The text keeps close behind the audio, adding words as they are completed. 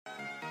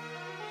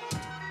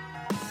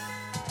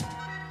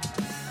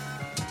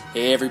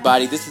Hey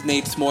everybody, this is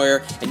Nate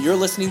Smoyer, and you're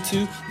listening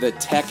to the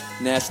Tech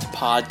Nest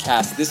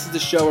Podcast. This is the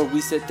show where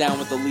we sit down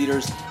with the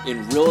leaders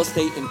in real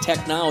estate and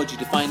technology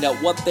to find out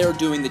what they're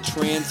doing to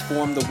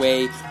transform the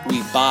way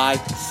we buy,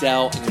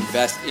 sell, and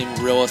invest in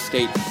real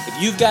estate. If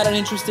you've got an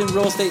interest in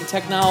real estate and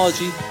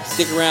technology,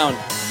 stick around.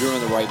 You're in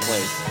the right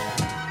place.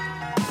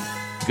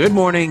 Good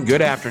morning,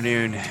 good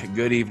afternoon,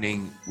 good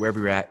evening, wherever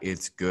you're at,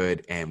 it's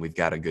good, and we've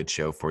got a good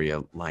show for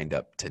you lined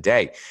up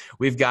today.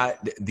 We've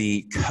got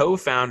the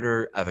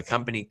co-founder of a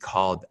company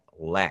called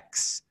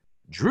Lex.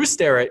 Drew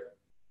Sterrett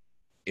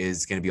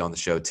is going to be on the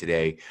show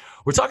today.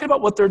 We're talking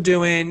about what they're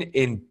doing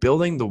in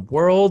building the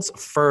world's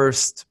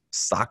first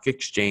stock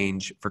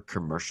exchange for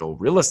commercial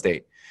real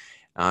estate.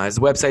 As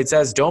the website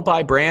says, don't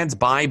buy brands,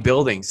 buy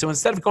buildings. So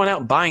instead of going out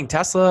and buying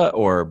Tesla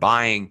or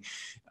buying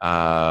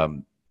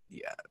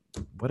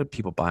what do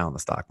people buy on the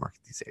stock market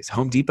these days?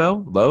 Home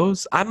Depot,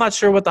 Lowe's? I'm not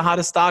sure what the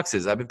hottest stocks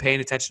is. I've been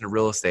paying attention to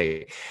real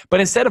estate. But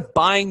instead of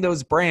buying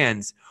those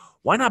brands,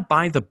 why not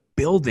buy the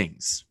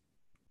buildings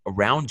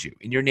around you,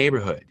 in your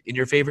neighborhood, in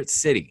your favorite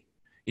city,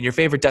 in your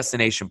favorite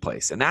destination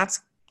place? And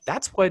that's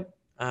what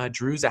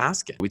Drew's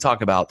asking. We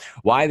talk about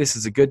why this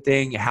is a good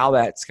thing, how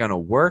that's going to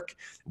work,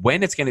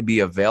 when it's going to be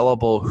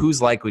available,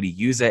 who's likely to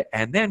use it.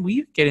 And then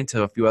we get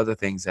into a few other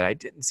things that I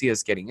didn't see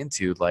us getting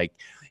into, like,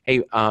 hey,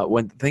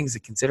 when things to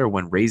consider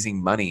when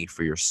raising money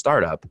for your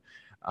startup,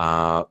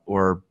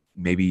 or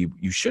maybe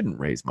you shouldn't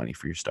raise money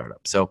for your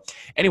startup. So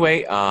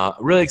anyway,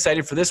 really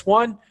excited for this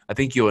one. I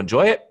think you'll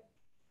enjoy it.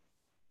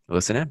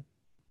 Listen in.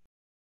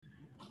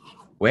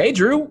 Well, hey,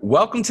 Drew,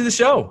 welcome to the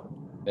show.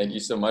 Thank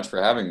you so much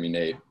for having me,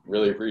 Nate.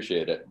 Really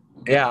appreciate it.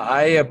 Yeah,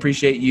 I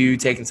appreciate you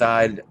taking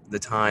the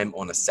time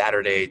on a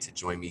Saturday to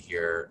join me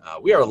here.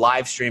 We are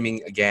live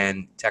streaming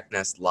again,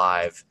 TechNest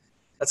Live.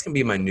 That's going to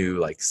be my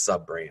new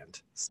sub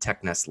brand. It's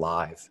TechNest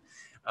Live.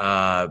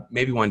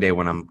 Maybe one day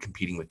when I'm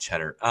competing with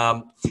Cheddar.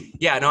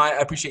 I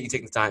appreciate you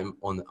taking the time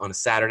on a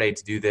Saturday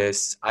to do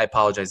this. I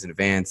apologize in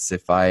advance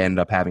if I end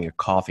up having a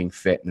coughing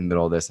fit in the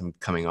middle of this. I'm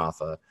coming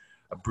off a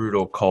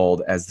brutal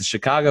cold. As the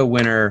Chicago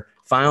winter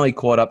finally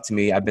caught up to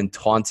me, I've been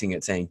taunting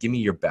it, saying, give me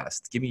your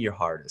best, give me your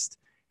hardest.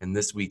 And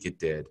this week it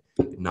did.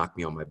 It knocked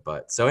me on my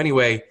butt. So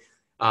anyway,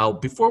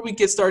 before we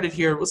get started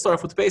here, let's start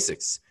off with the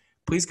basics.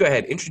 Please go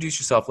ahead, introduce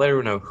yourself, let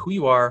everyone know who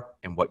you are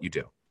and what you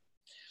do.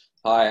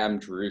 Hi, I'm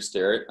Drew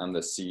Sterrett. I'm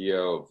the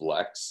CEO of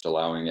Lex,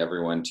 allowing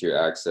everyone to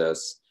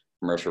access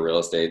commercial real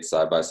estate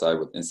side by side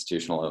with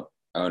institutional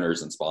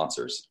owners and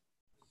sponsors.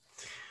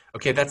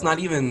 Okay, that's not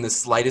even the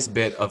slightest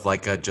bit of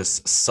a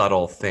just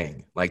subtle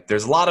thing.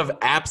 There's a lot of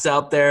apps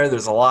out there.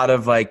 There's a lot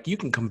of you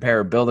can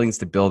compare buildings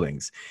to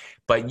buildings,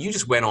 but you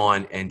just went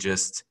on and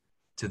just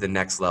to the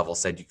next level,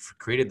 said you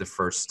created the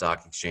first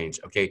stock exchange.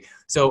 Okay,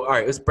 so all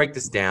right, let's break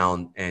this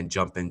down and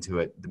jump into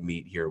it, the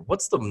meat here.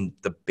 What's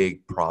the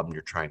big problem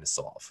you're trying to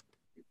solve?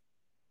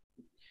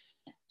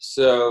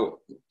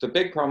 So the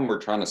big problem we're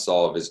trying to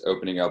solve is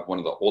opening up one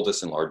of the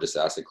oldest and largest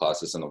asset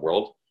classes in the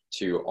world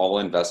to all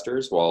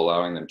investors while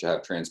allowing them to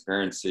have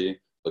transparency,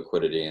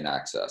 liquidity, and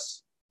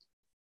access.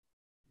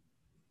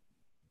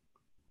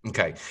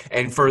 Okay,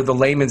 and for the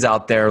layman's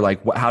out there,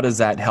 how does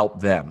that help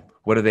them?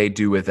 What do they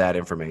do with that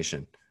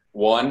information?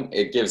 One,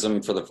 it gives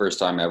them for the first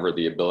time ever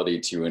the ability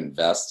to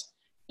invest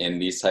in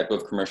these type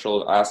of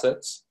commercial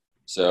assets.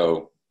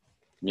 So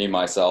me,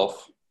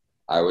 myself,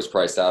 I was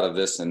priced out of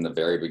this in the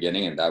very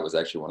beginning, and that was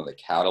actually one of the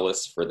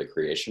catalysts for the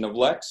creation of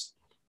Lex.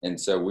 And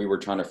so we were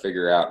trying to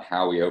figure out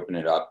how we open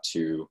it up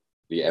to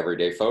the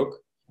everyday folk,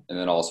 and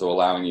then also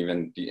allowing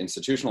even the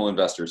institutional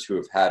investors who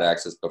have had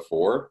access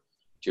before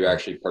to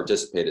actually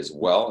participate as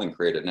well and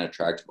create an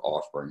attractive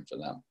offering for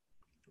them.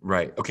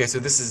 Right. Okay. So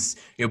this is,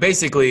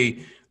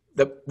 basically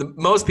the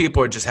most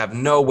people just have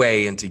no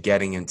way into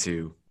getting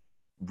into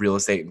real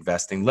estate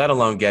investing, let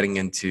alone getting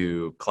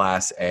into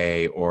Class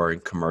A or in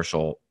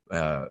commercial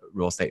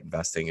real estate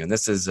investing. And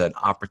this is an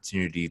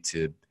opportunity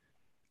to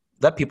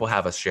let people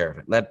have a share of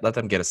it. Let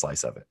them get a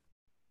slice of it.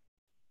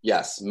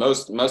 Yes.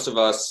 Most of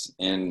us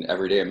in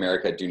everyday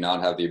America do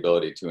not have the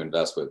ability to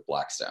invest with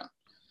Blackstone.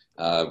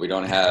 We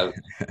don't have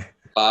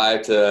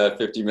 $5 to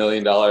 $50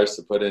 million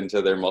to put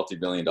into their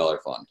multi-billion-dollar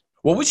fund.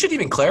 Well, we should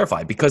even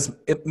clarify, because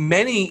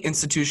many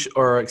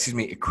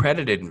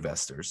accredited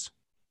investors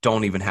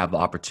don't even have the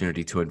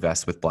opportunity to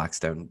invest with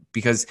Blackstone,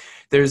 because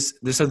there's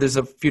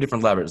a few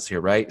different levers here,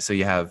 right? So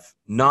you have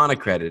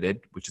non-accredited,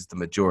 which is the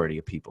majority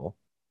of people.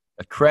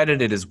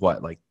 Accredited is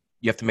what?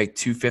 You have to make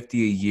 $250 a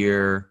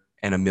year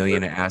and $1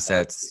 million in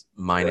assets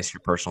minus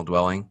your personal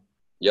dwelling?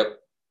 Yep.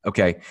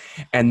 Okay.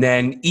 And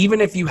then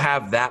even if you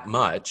have that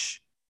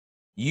much,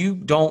 you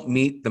don't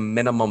meet the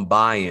minimum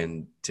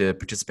buy-in to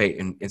participate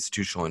in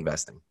institutional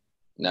investing.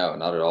 No,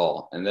 not at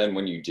all. And then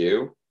when you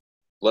do,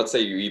 let's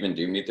say you even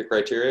do meet the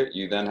criteria,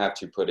 you then have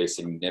to put a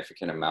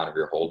significant amount of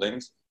your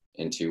holdings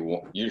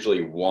into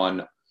usually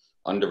one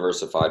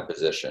undiversified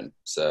position.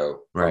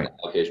 So from an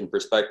allocation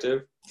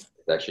perspective,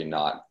 it's actually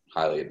not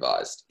highly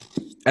advised.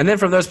 And then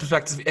from those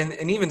perspectives,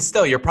 and even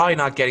still, you're probably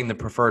not getting the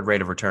preferred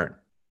rate of return.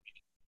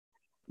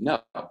 No,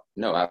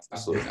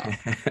 absolutely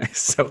not.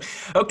 So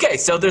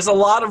there's a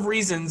lot of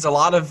reasons, a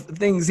lot of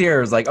things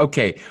here. It's like,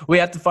 okay, we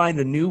have to find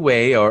a new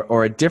way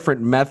or a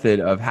different method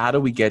of how do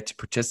we get to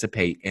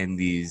participate in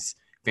these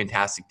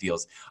fantastic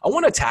deals. I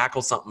want to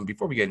tackle something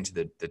before we get into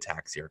the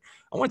tax here.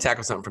 I want to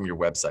tackle something from your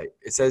website.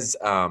 It says,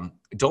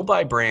 don't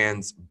buy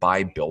brands,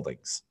 buy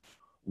buildings.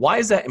 Why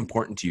is that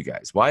important to you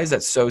guys? Why is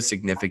that so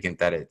significant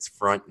that it's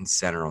front and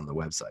center on the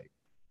website?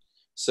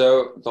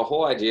 So the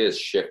whole idea is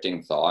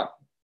shifting thought.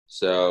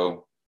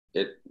 So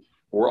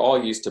we're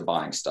all used to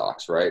buying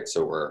stocks, right?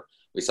 So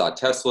we saw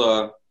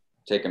Tesla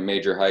take a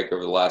major hike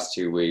over the last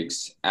 2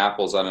 weeks.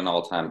 Apple's at an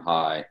all-time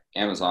high.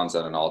 Amazon's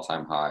at an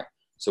all-time high.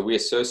 So we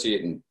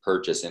associate and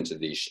purchase into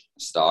these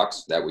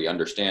stocks that we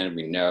understand,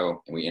 we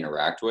know, and we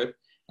interact with.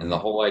 And the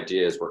whole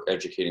idea is we're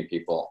educating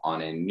people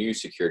on a new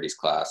securities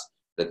class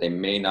that they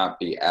may not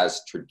be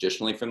as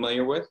traditionally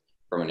familiar with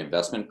from an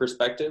investment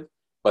perspective,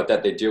 but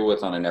that they deal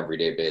with on an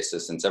everyday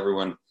basis, since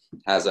everyone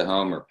has a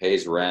home or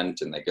pays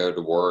rent and they go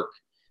to work.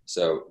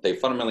 So they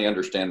fundamentally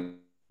understand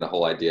the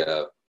whole idea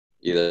of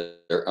either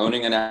they're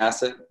owning an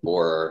asset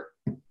or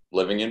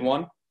living in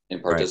one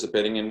and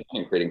participating in one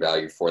and creating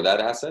value for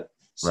that asset.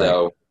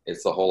 So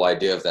it's the whole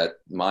idea of that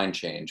mind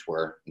change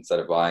where instead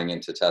of buying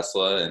into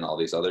Tesla and all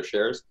these other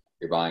shares,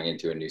 you're buying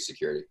into a new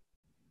security.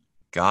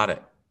 Got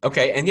it.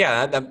 Okay. And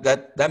yeah,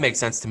 that makes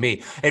sense to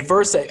me. At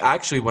first,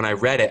 actually, when I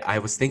read it, I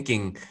was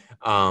thinking,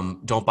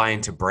 don't buy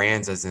into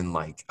brands as in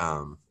like,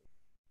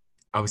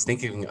 I was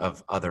thinking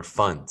of other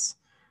funds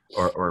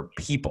or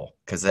people,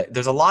 because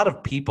there's a lot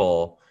of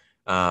people,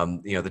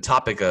 the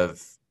topic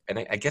of,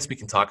 and I guess we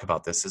can talk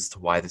about this as to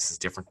why this is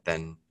different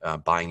than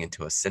buying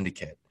into a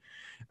syndicate,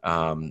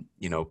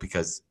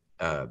 because,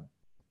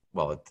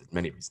 well,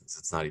 many reasons,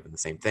 it's not even the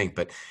same thing.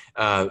 But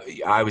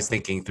I was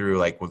thinking through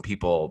like when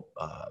people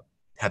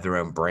have their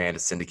own brand, a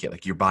syndicate,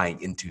 like you're buying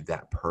into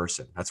that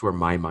person. That's where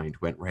my mind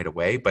went right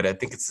away. But I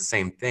think it's the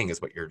same thing as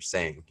what you're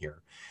saying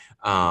here.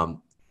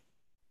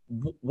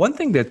 One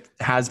thing that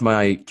has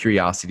my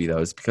curiosity though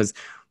is because,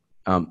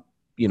 I'm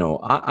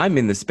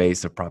in the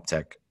space of prop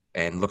tech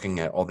and looking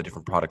at all the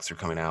different products that are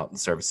coming out and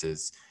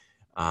services.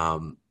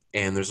 And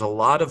there's a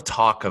lot of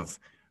talk of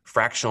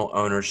fractional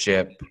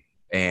ownership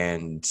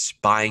and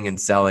buying and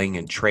selling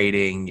and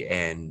trading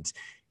and,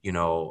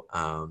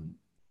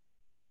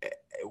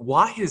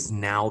 why is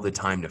now the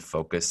time to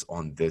focus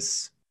on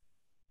this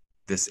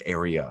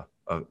area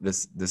of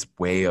this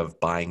way of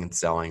buying and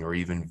selling or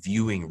even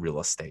viewing real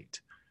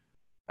estate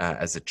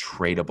as a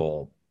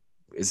tradable?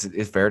 Is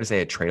it fair to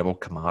say a tradable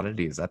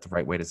commodity? Is that the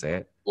right way to say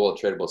it? Well,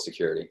 tradable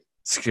security.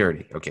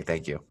 Security. Okay,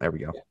 thank you. There we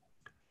go.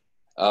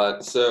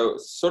 So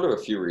sort of a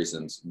few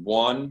reasons.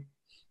 One,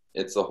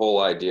 it's the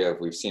whole idea of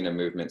we've seen a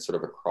movement sort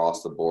of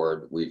across the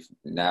board. We've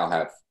now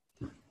have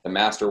the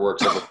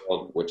masterworks of the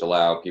world, which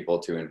allow people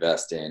to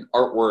invest in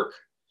artwork,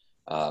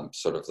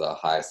 sort of the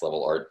highest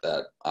level art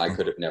that I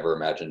could have never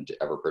imagined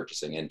ever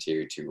purchasing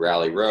into, to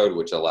Rally Road,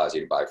 which allows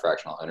you to buy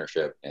fractional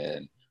ownership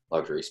in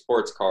luxury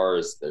sports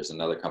cars. There's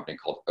another company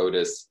called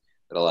Otis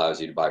that allows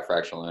you to buy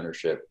fractional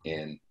ownership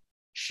in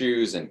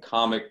shoes and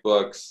comic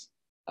books,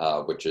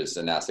 which is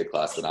an asset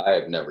class that I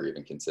have never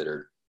even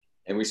considered.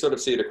 And we sort of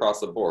see it across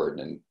the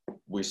board. And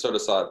we sort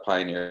of saw it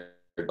pioneered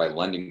by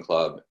Lending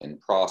Club and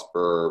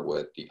Prosper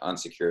with the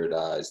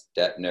unsecuritized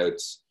debt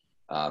notes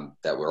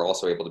that were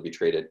also able to be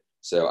traded.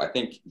 So I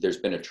think there's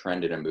been a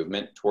trend and a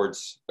movement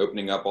towards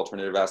opening up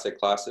alternative asset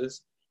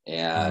classes.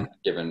 And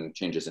given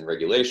changes in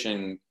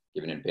regulation,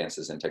 given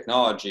advances in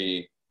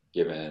technology,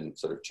 given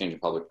sort of change in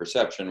public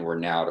perception, we're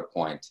now at a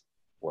point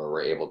where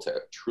we're able to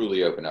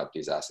truly open up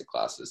these asset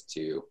classes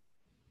to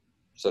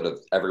sort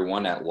of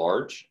everyone at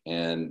large.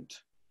 And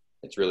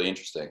it's really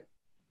interesting.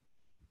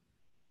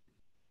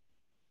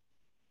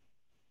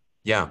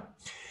 Yeah.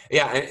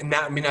 And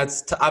that,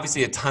 that's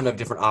obviously a ton of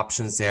different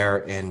options there.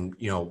 And,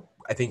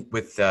 I think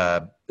with,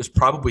 there's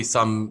probably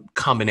some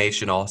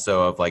combination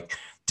also of like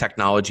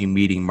technology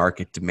meeting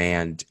market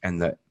demand,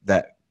 and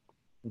that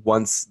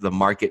once the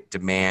market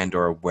demand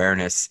or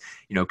awareness,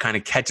 kind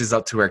of catches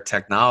up to where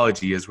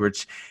technology is,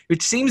 which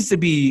seems to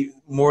be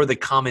more the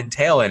common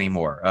tale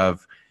anymore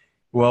of,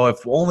 well,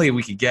 if only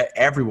we could get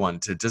everyone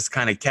to just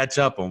kind of catch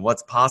up on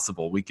what's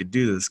possible, we could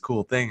do this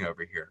cool thing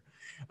over here.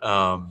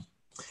 So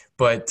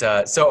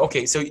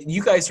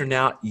you guys are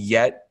not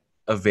yet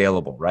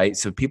available, right?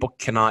 So people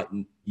cannot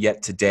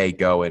yet today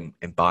go and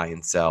buy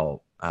and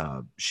sell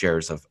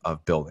shares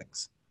of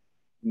buildings.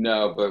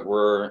 No, but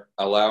we're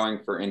allowing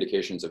for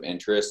indications of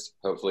interest,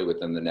 hopefully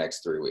within the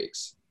next 3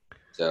 weeks.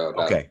 So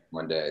about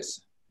 1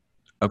 days.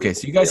 Okay,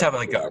 so you guys have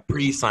like a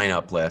pre-sign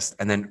up list,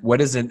 and then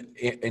what is an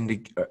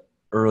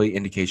early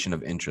indication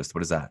of interest?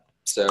 What is that?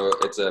 So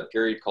it's a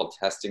period called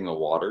testing the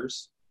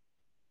waters.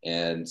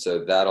 And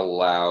so that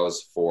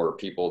allows for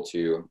people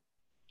to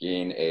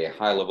gain a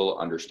high level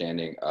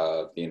understanding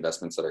of the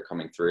investments that are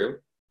coming through.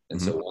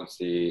 And so once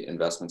the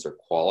investments are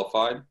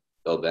qualified,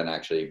 they'll then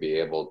actually be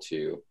able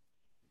to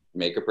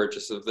make a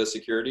purchase of the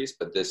securities.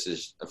 But this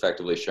is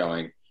effectively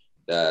showing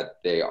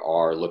that they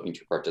are looking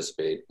to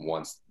participate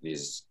once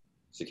these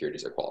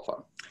securities are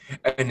qualified.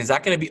 And is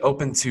that going to be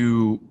open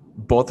to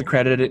both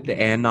accredited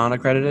and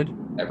non-accredited?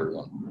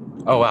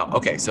 Everyone. Oh, wow.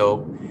 Okay.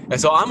 So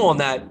I'm on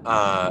that.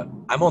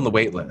 I'm on the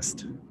wait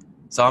list.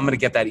 So I'm going to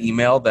get that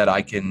email that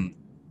I can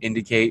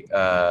indicate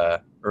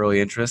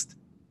early interest.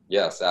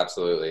 Yes,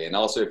 absolutely. And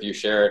also, if you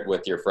share it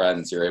with your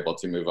friends, you're able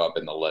to move up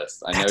in the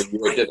list. I know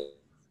you did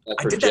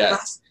that for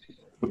Jets.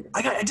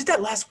 I did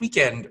that last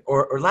weekend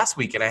or last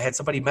week, and I had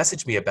somebody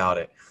message me about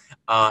it.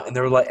 And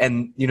they were like,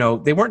 and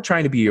they weren't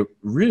trying to be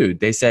rude.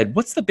 They said,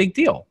 "What's the big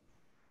deal?"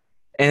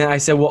 And I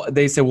said, "Well,"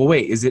 they said, "Well,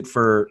 wait, is it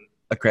for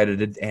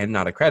accredited and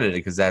not accredited?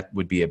 Because that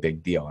would be a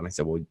big deal." And I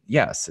said, "Well,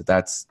 yes,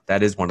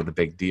 that is one of the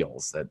big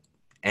deals, that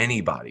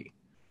anybody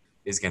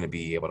is going to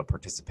be able to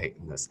participate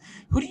in this."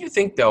 Who do you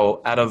think,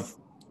 though, out of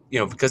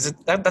because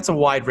that's a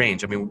wide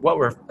range. I mean, what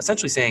we're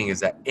essentially saying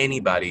is that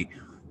anybody,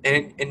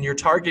 and your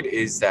target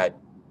is that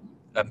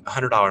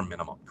 $100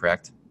 minimum,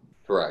 correct?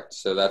 Correct.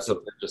 So that's the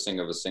purchasing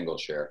of a single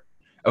share.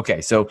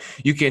 Okay, so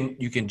you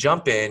can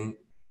jump in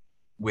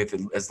with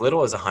as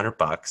little as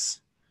 $100.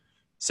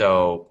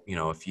 So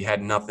if you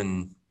had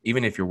nothing,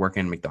 even if you're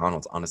working at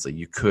McDonald's, honestly,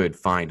 you could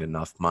find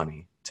enough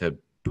money to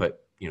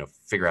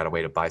figure out a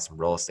way to buy some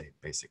real estate,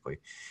 basically.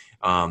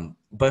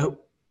 But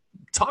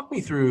talk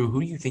me through,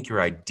 who do you think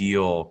your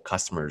ideal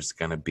customer is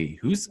going to be?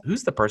 Who's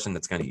the person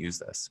that's going to use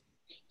this?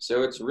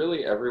 So it's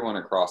really everyone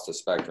across the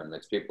spectrum.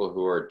 It's people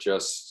who are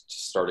just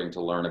starting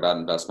to learn about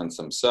investments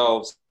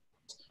themselves,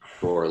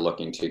 who are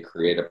looking to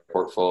create a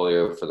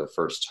portfolio for the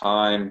first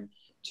time,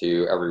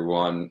 to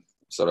everyone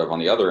sort of on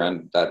the other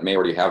end that may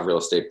already have real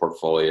estate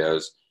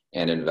portfolios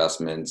and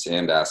investments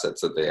and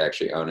assets that they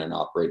actually own and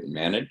operate and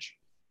manage.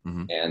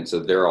 Mm-hmm. And so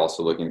they're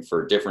also looking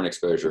for different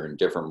exposure in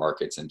different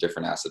markets and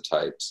different asset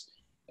types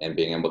and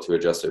being able to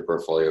adjust their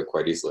portfolio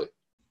quite easily.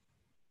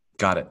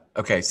 Got it.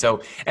 Okay.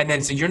 So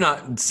you're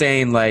not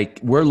saying like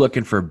we're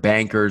looking for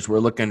bankers, we're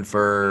looking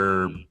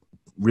for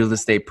real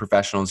estate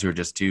professionals who are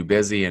just too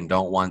busy and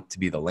don't want to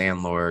be the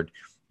landlord.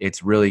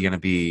 It's really going to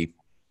be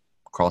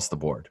across the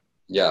board.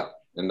 Yeah.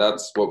 And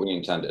that's what we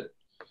intended.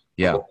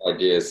 Yeah. The whole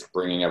idea is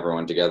bringing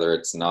everyone together.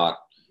 It's not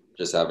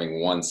just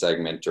having one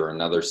segment or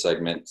another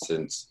segment,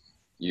 since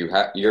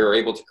you're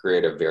able to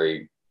create a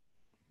very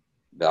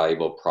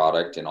valuable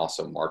product and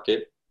also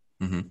market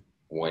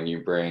when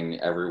you bring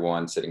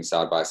everyone sitting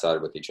side by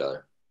side with each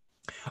other.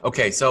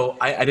 Okay. So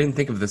I didn't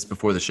think of this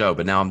before the show,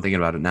 but now I'm thinking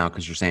about it now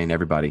because you're saying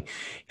everybody.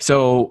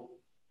 So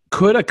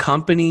could a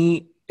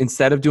company,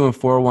 instead of doing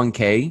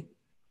 401k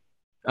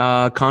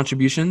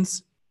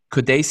contributions,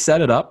 could they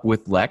set it up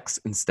with Lex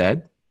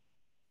instead?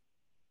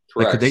 Correct.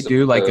 Like, could they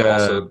do like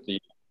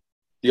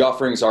the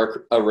offerings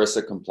are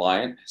ERISA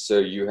compliant, so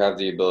you have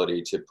the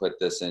ability to put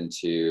this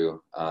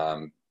into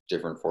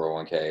different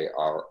 401k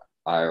or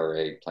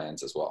IRA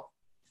plans as well.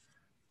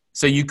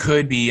 So you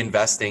could be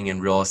investing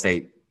in real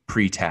estate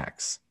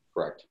pre-tax.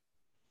 Correct.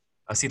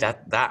 Oh, see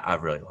that I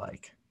really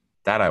like.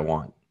 That I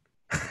want.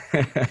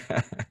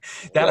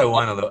 I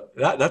want.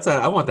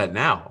 I want that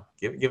now.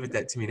 Give it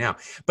that to me now.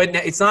 But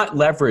it's not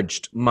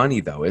leveraged money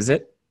though, is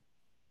it?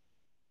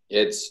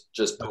 It's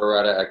just pro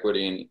rata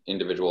equity in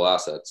individual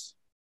assets.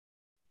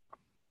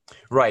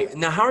 Right.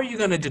 Now, how are you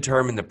going to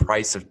determine the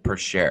price per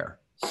share?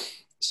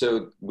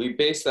 So we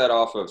base that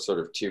off of sort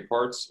of two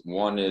parts.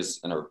 One is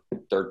a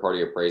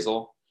third-party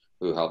appraisal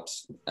who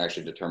helps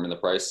actually determine the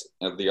price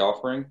of the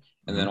offering.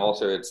 And then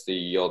also it's the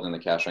yield and the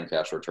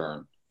cash-on-cash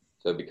return.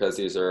 So because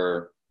these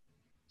are,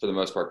 for the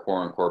most part,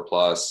 core and core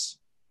plus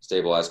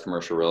stabilized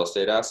commercial real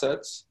estate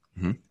assets,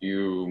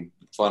 you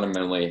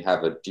fundamentally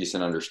have a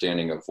decent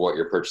understanding of what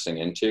you're purchasing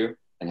into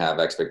and have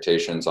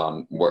expectations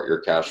on what your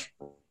cash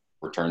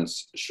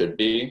returns should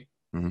be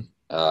in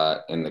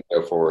the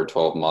go forward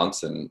 12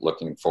 months and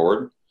looking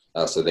forward.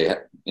 So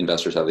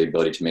investors have the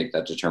ability to make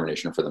that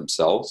determination for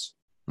themselves.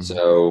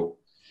 So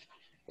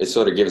it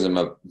sort of gives them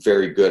a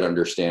very good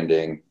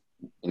understanding,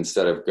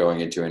 instead of going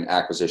into an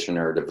acquisition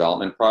or a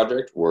development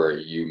project where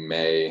you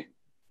may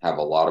have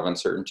a lot of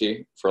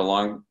uncertainty for a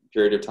long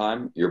period of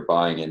time. You're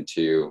buying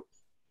into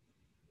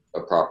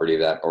a property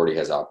that already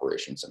has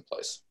operations in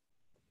place.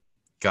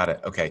 Got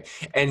it. Okay.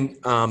 And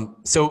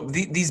so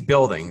these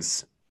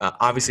buildings,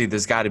 obviously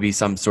there's got to be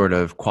some sort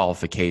of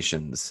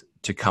qualifications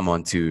to come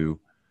onto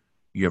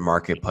your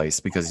marketplace,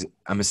 because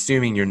I'm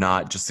assuming you're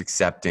not just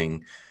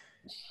accepting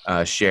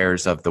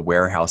shares of the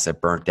warehouse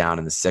that burnt down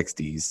in the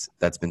 60s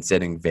that's been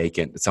sitting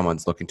vacant that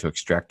someone's looking to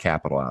extract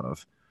capital out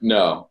of.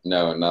 No,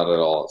 not at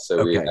all.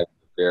 So we have a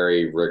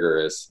very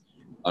rigorous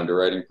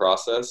underwriting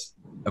process.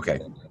 Okay.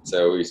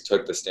 So we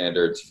took the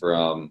standards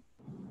from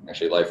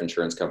actually life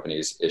insurance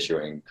companies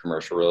issuing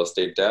commercial real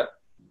estate debt,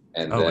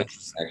 and then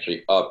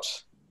actually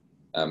upped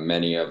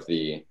many of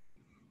the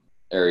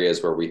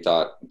areas where we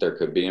thought there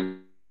could be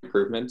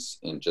improvements,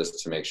 and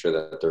just to make sure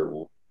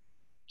that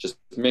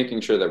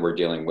making sure that we're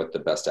dealing with the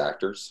best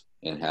actors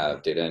and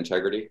have data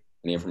integrity,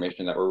 and the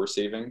information that we're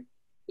receiving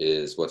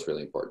is what's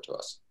really important to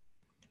us.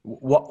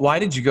 Why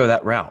did you go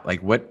that route?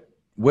 Like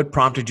what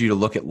prompted you to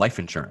look at life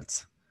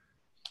insurance?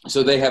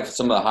 So they have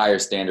some of the higher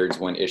standards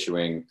when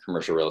issuing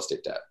commercial real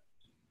estate debt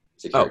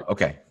security. Oh,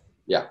 okay.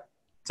 Yeah.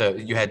 So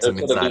you had They're some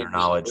sort of insider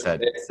knowledge that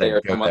they are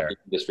said go somewhat there. the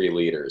industry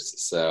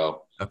leaders.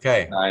 So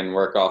Okay. try and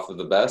work off of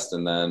the best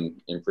and then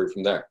improve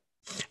from there.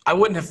 I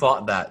wouldn't have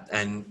thought that.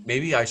 And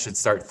maybe I should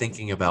start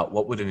thinking about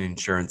what would an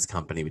insurance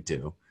company would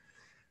do.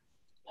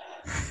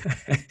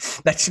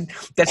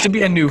 that should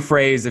be a new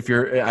phrase if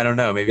you're, I don't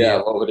know, maybe. Yeah,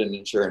 what would an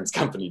insurance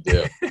company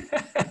do?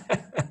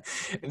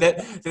 The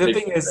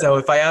thing is, though,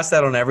 if I ask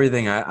that on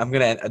everything, I'm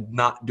going to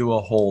not do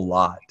a whole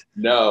lot.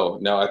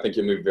 No, I think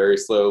you move very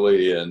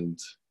slowly and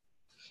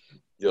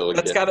you'll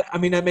That's get. I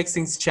mean, that makes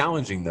things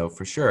challenging, though,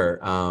 for sure.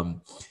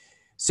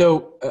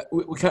 So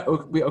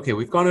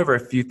we've gone over a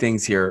few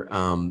things here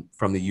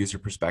from the user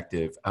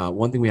perspective.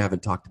 One thing we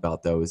haven't talked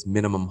about, though, is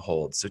minimum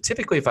hold. So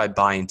typically if I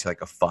buy into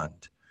like a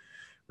fund,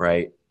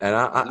 right, and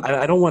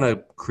I don't want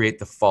to create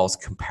the false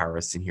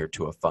comparison here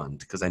to a fund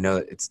because I know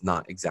that it's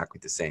not exactly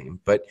the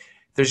same, but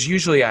there's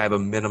usually I have a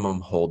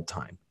minimum hold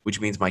time, which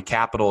means my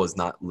capital is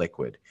not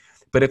liquid.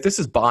 But if this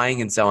is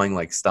buying and selling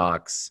like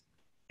stocks,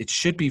 it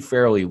should be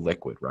fairly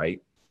liquid, right?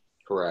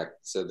 Correct.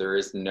 So there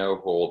is no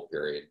hold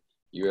period.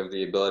 You have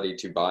the ability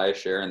to buy a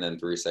share and then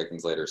 3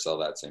 seconds later sell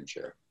that same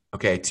share.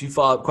 Okay, 2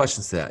 follow-up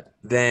questions to that.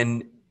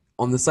 Then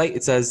on the site,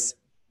 it says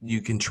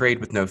you can trade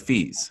with no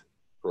fees.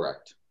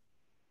 Correct.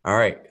 All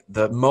right.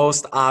 The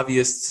most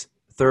obvious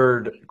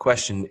third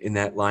question in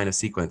that line of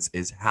sequence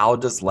is how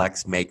does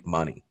Lex make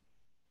money?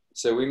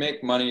 So we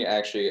make money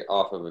actually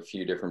off of a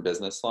few different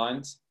business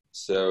lines.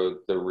 So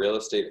the real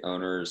estate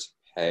owners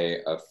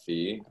pay a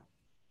fee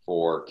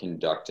for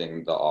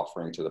conducting the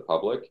offering to the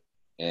public.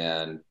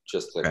 And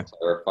just to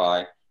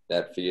clarify,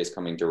 that fee is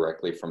coming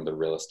directly from the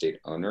real estate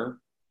owner.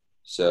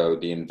 So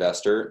the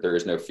investor, there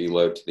is no fee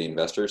load to the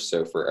investors.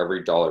 So for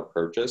every dollar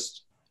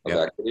purchased of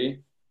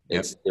equity,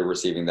 they're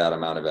receiving that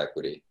amount of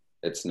equity.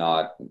 It's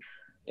not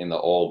in the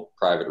old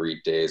private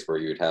REIT days where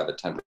you would have a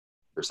 10%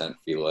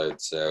 fee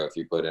load. So if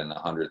you put in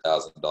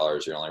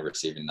 $100,000, you're only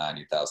receiving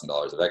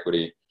 $90,000 of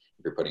equity.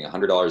 If you're putting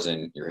 $100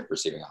 in, you're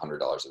receiving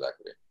 $100 of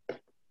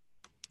equity.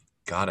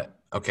 Got it.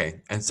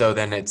 Okay. And so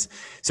then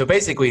so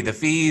basically the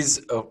fees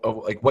of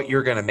like what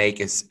you're going to make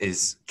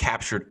is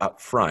captured up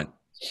front.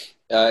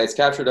 It's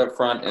captured up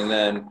front. And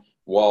then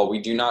while we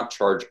do not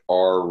charge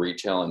our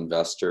retail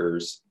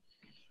investors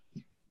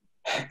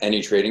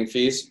any trading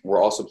fees,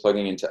 we're also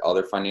plugging into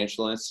other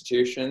financial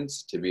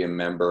institutions to be a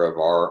member of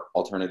our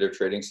alternative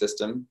trading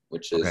system,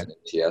 which is an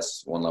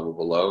ATS, one level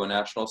below a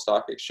national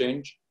stock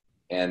exchange.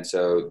 And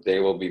so they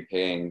will be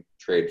paying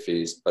trade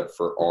fees, but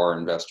for our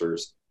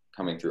investors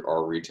coming through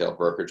our retail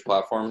brokerage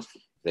platforms,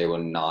 they will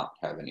not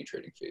have any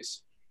trading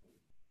fees.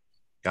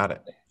 Got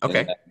it.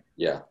 Okay.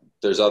 Then,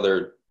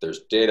 there's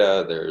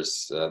data,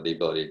 there's the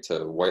ability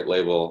to white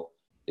label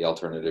the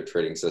alternative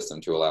trading system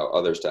to allow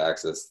others to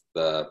access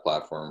the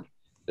platform.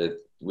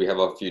 We have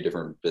a few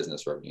different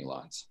business revenue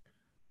lines.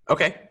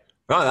 Okay.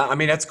 Well, I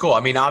mean, that's cool. I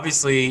mean,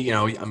 obviously,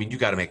 you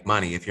got to make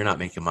money. If you're not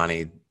making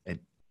money,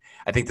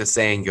 I think the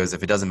saying goes,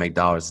 if it doesn't make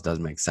dollars, it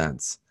doesn't make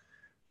sense.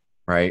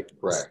 Right?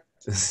 Correct.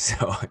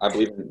 So I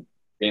believe in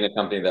being a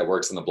company that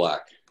works in the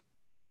black.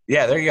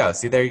 Yeah, there you go.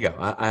 See, there you go.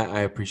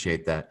 I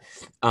appreciate that.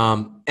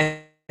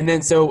 And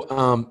then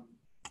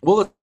well,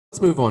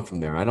 let's move on from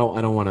there. I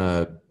don't want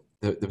to.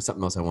 There was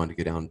something else I wanted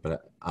to go down,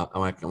 but I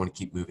want to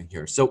keep moving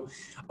here. So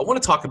I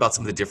want to talk about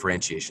some of the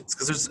differentiations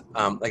because there's,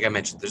 like I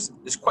mentioned,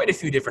 there's quite a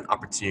few different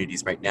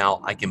opportunities right now.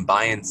 I can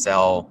buy and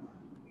sell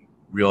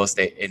real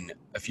estate in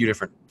a few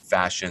different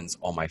fashions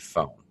on my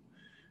phone,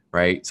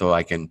 right? So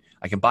I can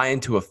buy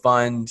into a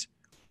fund.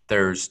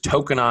 There's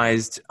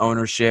tokenized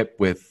ownership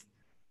with.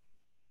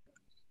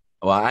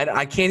 Well,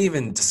 I can't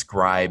even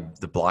describe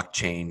the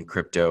blockchain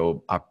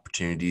crypto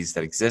opportunities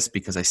that exist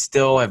because I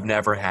still have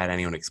never had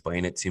anyone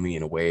explain it to me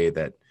in a way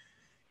that,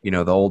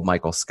 the old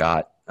Michael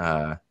Scott,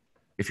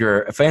 if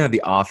you're a fan of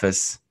The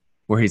Office,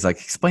 where he's like,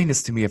 explain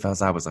this to me if I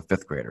was a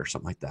fifth grader or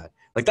something like that.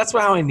 Like, that's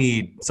how I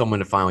need someone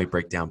to finally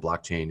break down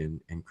blockchain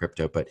and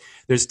crypto. But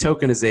there's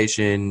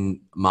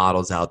tokenization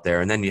models out there,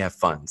 and then you have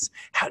funds.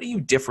 How do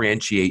you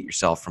differentiate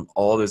yourself from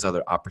all those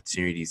other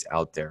opportunities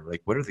out there?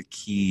 Like, what are the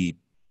key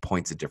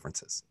points of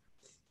differences?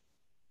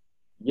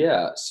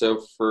 Yeah,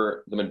 so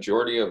for the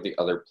majority of the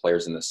other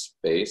players in the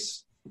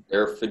space,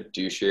 they're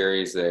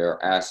fiduciaries, they are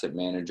asset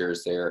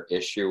managers, they are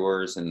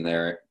issuers, and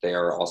they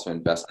are also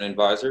investment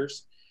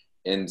advisors.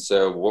 And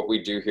so what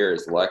we do here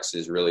as Lex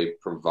is really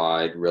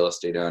provide real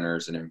estate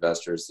owners and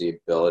investors the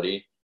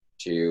ability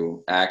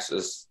to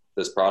access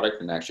this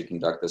product and actually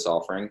conduct this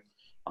offering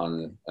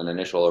on an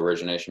initial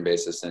origination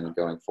basis and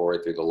going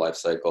forward through the life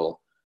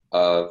cycle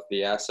of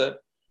the asset.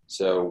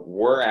 So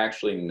we're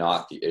actually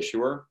not the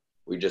issuer.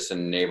 We just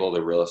enable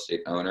the real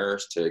estate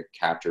owners to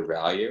capture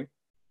value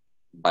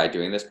by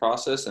doing this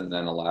process and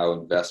then allow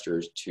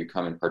investors to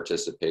come and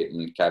participate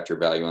and capture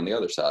value on the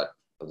other side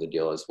of the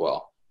deal as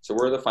well. So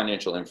we're the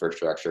financial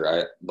infrastructure.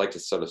 I like to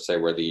sort of say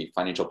we're the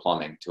financial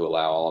plumbing to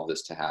allow all of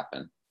this to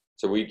happen.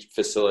 So we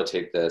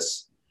facilitate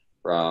this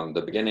from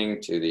the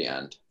beginning to the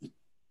end.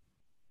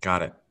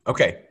 Got it.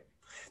 Okay.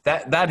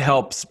 That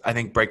helps, I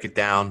think, break it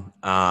down.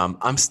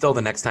 I'm still,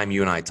 the next time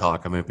you and I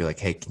talk, I'm going to be like,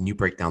 hey, can you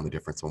break down the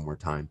difference one more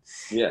time?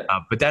 Yeah.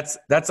 But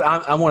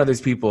I'm one of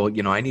those people,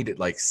 I need it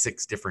like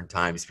 6 different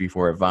times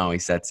before it finally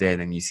sets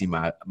in, and you see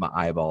my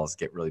eyeballs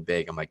get really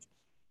big. I'm like,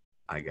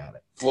 I got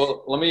it.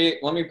 Well, let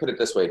me put it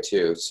this way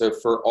too. So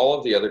for all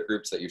of the other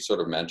groups that you've sort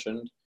of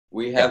mentioned,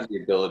 we have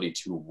the ability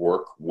to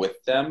work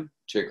with them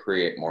to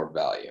create more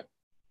value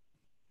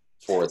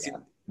for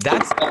them.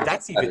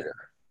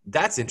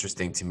 That's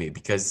interesting to me,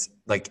 because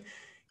like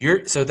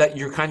you're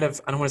kind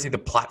of, I don't want to say the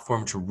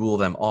platform to rule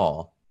them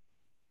all,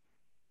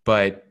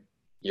 but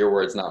your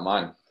words, not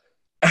mine.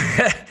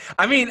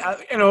 I mean,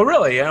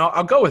 really,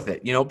 I'll go with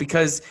it,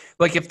 because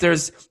like if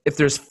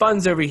there's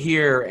funds over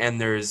here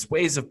and there's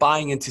ways of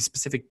buying into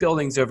specific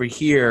buildings over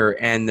here,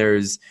 and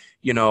there's,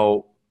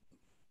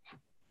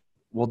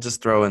 we'll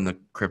just throw in the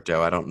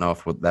crypto. I don't know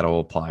if that'll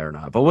apply or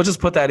not, but we'll just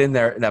put that in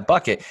there, in that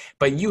bucket.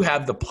 But you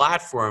have the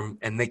platform,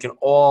 and they can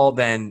all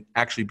then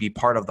actually be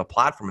part of the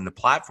platform, and the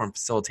platform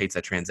facilitates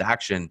that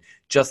transaction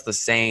just the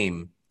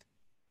same.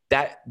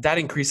 That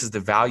increases the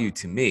value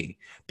to me,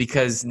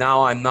 because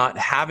now I'm not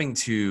having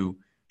to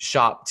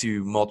shop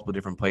to multiple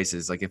different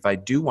places. Like if I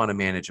do want to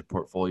manage a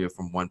portfolio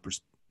from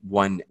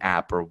one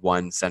app or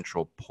one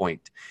central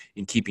point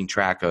in keeping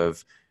track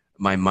of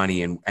my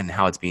money and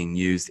how it's being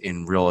used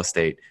in real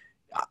estate,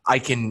 I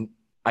can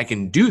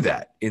do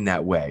that in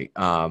that way.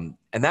 And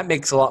that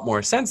makes a lot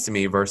more sense to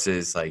me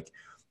versus like,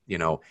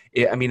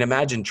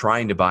 imagine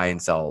trying to buy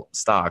and sell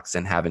stocks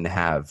and having to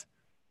have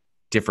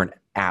different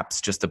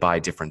apps just to buy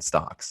different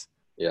stocks.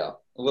 Yeah.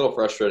 A little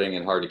frustrating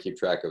and hard to keep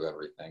track of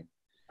everything.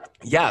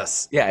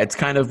 Yes. Yeah. It's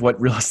kind of what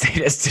real estate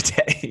is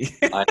today.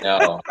 I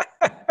know.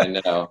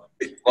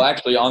 Well,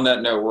 actually, on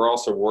that note, we're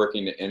also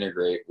working to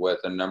integrate with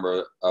a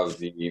number of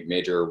the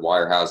major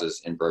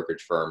wirehouses and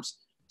brokerage firms.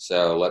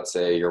 So let's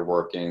say you're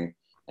working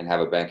and have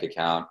a bank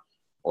account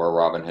or a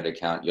Robinhood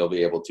account, you'll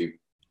be able to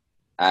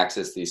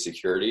access these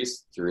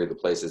securities through the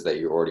places that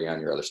you already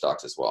own your other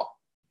stocks as well.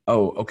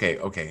 Oh,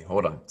 okay.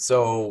 Hold on.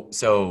 So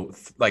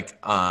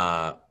like,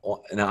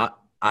 now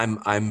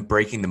I'm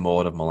breaking the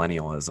mold of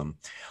millennialism.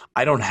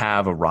 I don't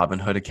have a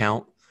Robinhood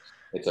account.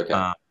 It's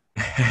okay.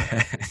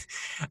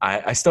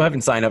 I still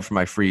haven't signed up for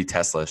my free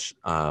Tesla,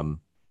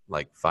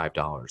 like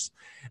 $5.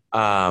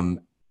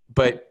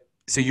 But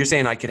so you're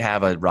saying I could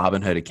have a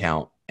Robinhood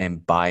account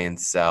and buy and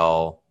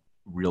sell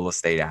real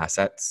estate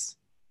assets,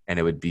 and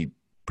it would be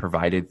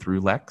provided through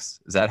Lex?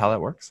 Is that how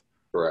that works?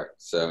 Correct.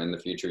 So in the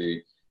future,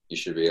 you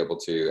should be able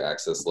to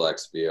access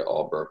Lex via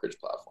all brokerage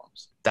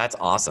platforms. That's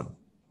awesome.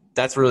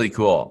 That's really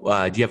cool.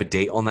 Do you have a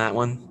date on that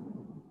one?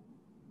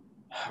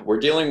 We're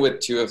dealing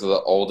with 2 of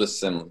the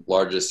oldest and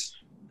largest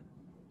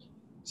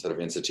sort of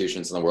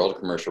institutions in the world,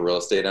 commercial real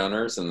estate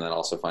owners, and then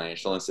also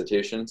financial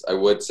institutions. I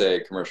would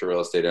say commercial real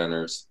estate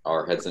owners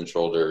are heads and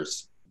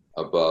shoulders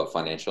above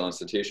financial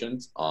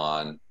institutions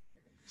on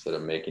sort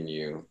of making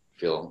you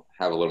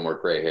have a little more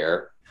gray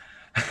hair.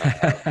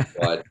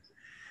 But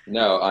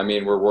no, I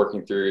mean, we're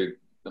working through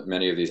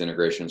many of these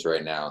integrations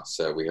right now.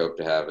 So we hope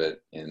to have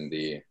it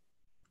in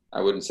I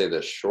wouldn't say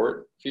the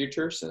short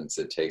future, since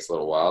it takes a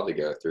little while to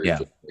go through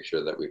to make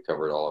sure that we've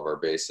covered all of our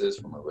bases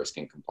from a risk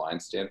and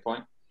compliance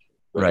standpoint.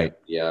 But right.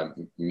 Yeah,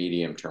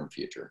 medium-term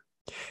future.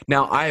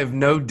 Now, I have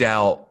no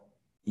doubt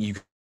you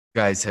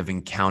guys have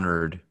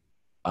encountered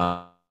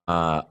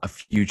a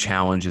few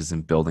challenges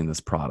in building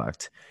this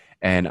product,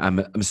 and I'm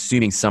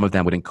assuming some of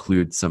them would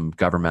include some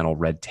governmental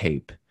red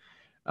tape.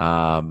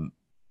 Can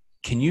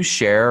you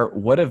share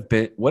what have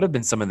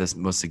been some of the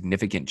most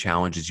significant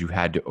challenges you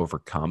had to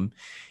overcome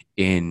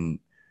in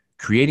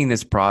creating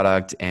this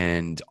product,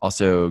 and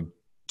also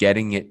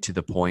getting it to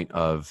the point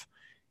of,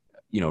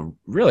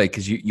 really,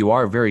 because you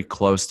are very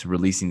close to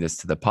releasing this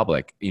to the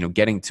public,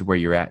 getting to where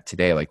you're at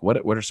today? Like what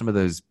are some of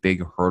those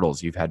big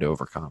hurdles you've had to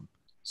overcome?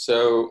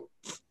 So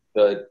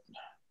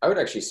I would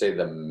actually say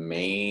the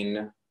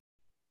main,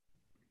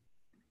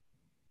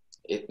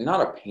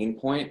 not a pain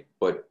point,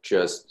 but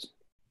just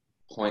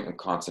point of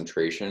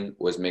concentration,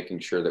 was making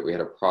sure that we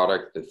had a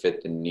product that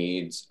fit the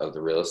needs of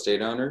the real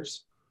estate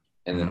owners,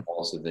 and then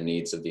also the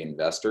needs of the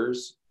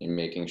investors, and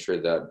making sure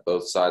that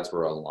both sides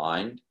were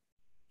aligned.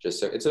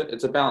 Just so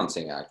it's a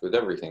balancing act with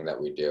everything that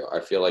we do. I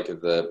feel like if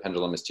the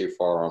pendulum is too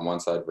far on one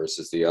side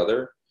versus the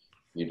other,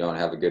 you don't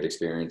have a good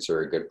experience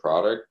or a good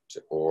product,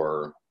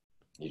 or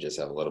you just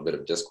have a little bit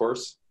of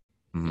discourse.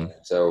 Mm-hmm.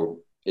 So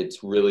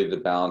it's really the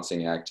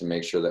balancing act to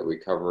make sure that we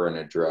cover and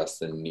address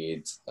the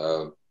needs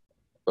of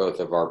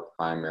both of our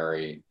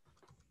primary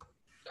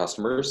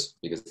customers,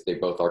 because they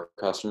both are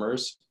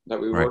customers that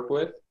we work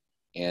with,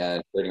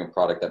 and creating a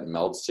product that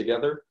melds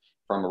together.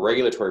 From a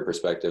regulatory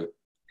perspective,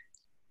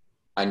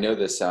 I know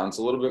this sounds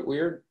a little bit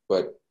weird,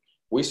 but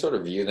we sort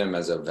of view them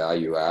as a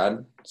value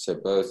add. So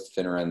both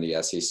FINRA and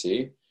the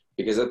SEC,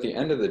 because at the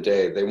end of the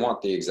day, they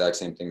want the exact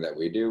same thing that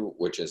we do,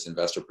 which is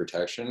investor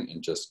protection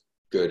and just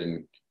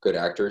good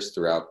actors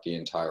throughout the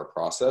entire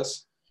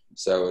process.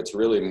 So it's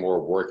really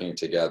more working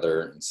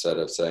together instead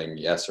of saying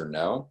yes or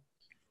no.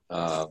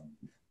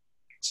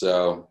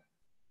 So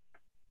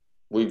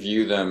we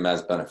view them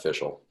as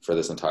beneficial for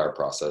this entire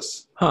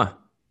process. Huh.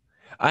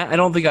 I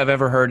don't think I've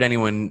ever heard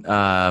anyone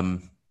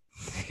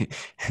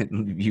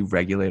view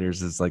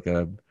regulators as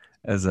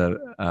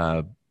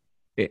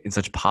in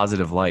such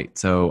positive light.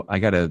 So I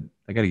gotta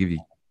give you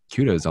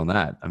kudos on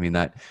that. I mean,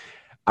 that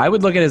I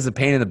would look at it as a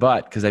pain in the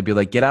butt because I'd be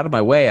like, get out of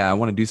my way. I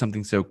want to do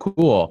something so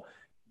cool.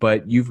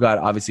 But you've got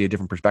obviously a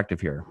different perspective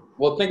here.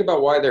 Well, think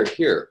about why they're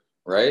here,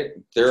 right?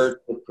 They're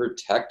to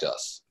protect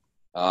us.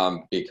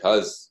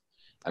 Because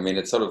I mean,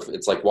 it's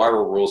like why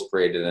were rules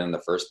created in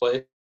the first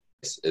place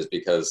is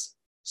because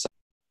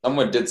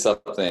someone did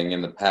something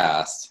in the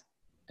past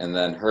and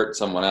then hurt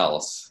someone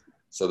else.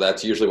 So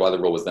that's usually why the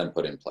rule was then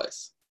put in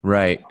place.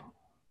 Right.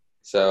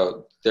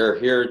 So they're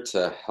here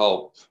to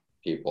help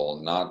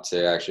people, not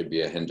to actually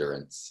be a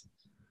hindrance.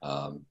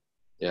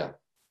 Yeah.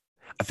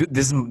 I feel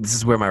this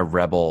is where my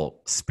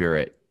rebel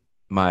spirit,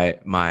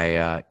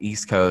 my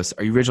East Coast.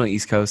 Are you originally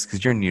East Coast?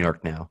 Because you're in New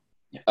York now.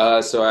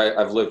 So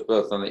I've lived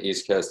both on the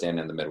East Coast and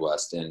in the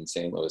Midwest in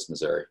St. Louis,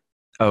 Missouri.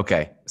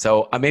 Okay,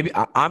 so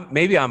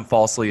I'm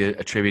falsely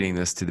attributing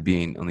this to the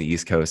being on the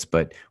East Coast,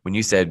 but when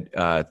you said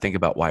think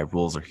about why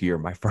rules are here,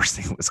 my first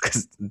thing was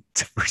because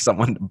for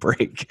someone to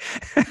break.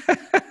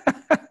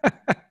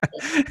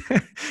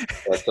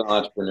 That's the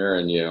entrepreneur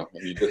in you.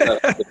 You just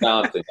have the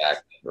balancing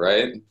act,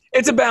 right?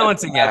 It's a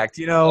balancing act,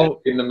 you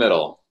know. In the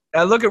middle.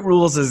 I look at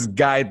rules as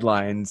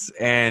guidelines,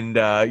 and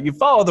you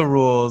follow the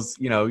rules.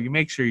 You know, you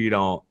make sure you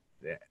don't.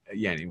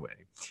 Yeah. Anyway.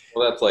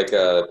 Well, that's like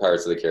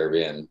Pirates of the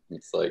Caribbean.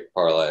 It's like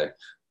parlay.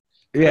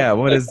 Yeah,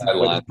 what is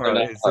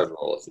parlay?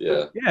 Rules.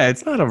 Yeah. Yeah,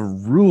 it's not a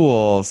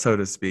rule, so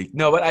to speak.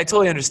 No, but I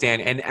totally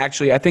understand. And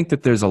actually, I think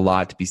that there's a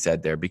lot to be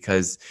said there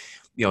because,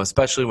 you know,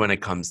 especially when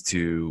it comes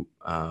to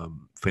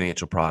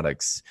financial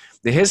products,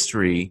 the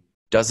history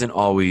doesn't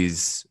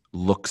always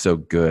look so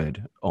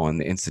good on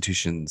the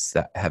institutions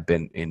that have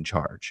been in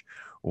charge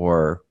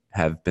or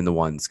have been the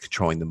ones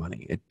controlling the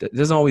money. It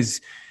doesn't always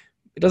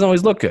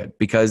look good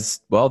because,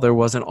 well, there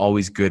wasn't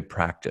always good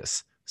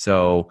practice.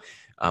 So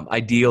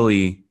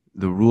ideally,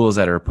 the rules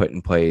that are put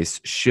in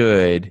place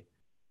should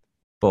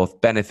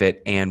both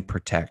benefit and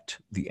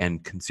protect the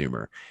end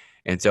consumer.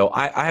 And so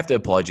I have to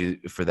applaud you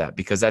for that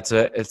because it's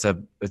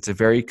a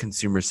very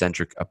consumer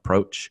centric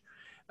approach.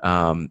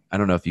 I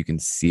don't know if you can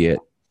see it.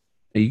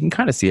 You can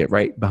kind of see it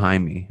right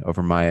behind me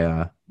over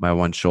my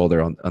one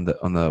shoulder on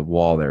the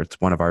wall there.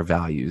 It's one of our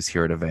values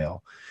here at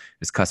Avail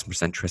is customer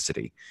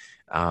centricity.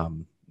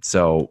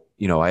 So,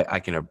 you know,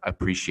 I can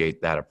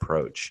appreciate that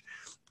approach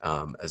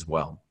as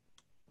well.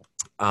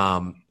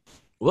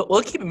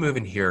 We'll keep it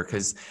moving here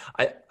because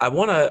I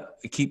want to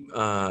keep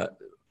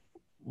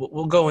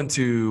we'll go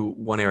into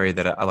one area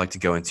that I like to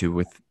go into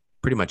with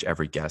pretty much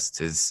every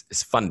guest is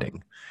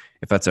funding,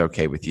 if that's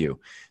okay with you.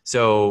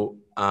 So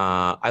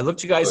I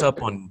looked you guys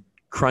up on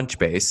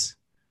Crunchbase.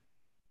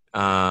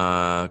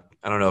 I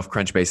don't know if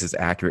Crunchbase is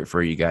accurate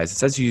for you guys. It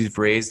says you've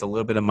raised a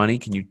little bit of money.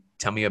 Can you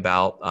tell me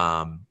about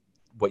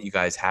what you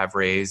guys have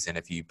raised and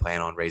if you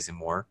plan on raising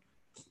more?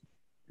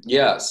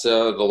 Yeah,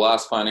 so the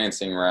last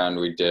financing round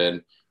we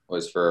did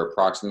was for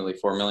approximately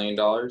 $4 million,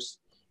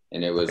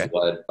 and it was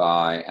led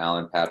by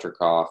Alan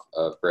Patrikoff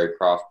of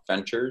Graycroft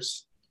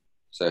Ventures.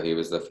 So he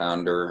was the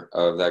founder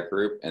of that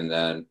group, and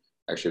then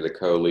actually the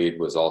co-lead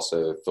was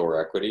also Thor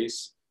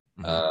Equities,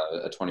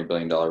 a $20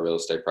 billion real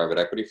estate private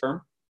equity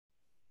firm.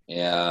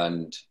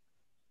 And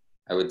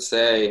I would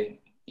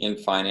say in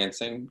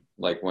financing,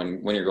 like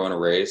when you're going to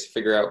raise,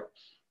 figure out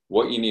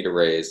what you need to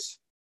raise,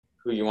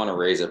 who you want to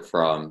raise it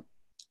from,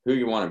 who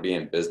you want to be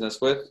in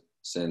business with,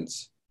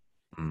 since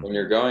when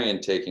you're going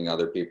and taking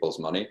other people's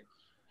money,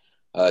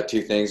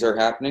 two things are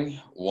happening.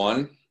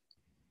 One,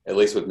 at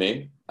least with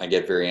me, I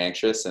get very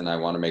anxious and I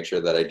want to make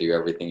sure that I do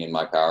everything in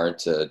my power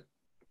to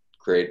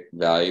create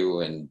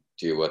value and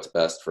do what's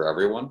best for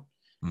everyone.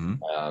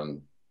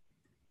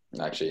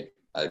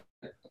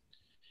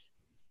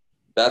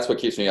 That's what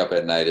keeps me up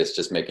at night, is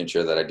just making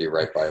sure that I do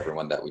right by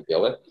everyone that we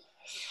deal with.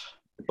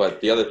 But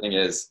the other thing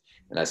is,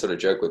 and I sort of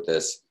joke with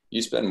this,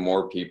 you spend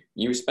more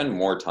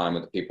time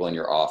with the people in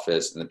your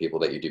office and the people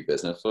that you do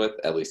business with,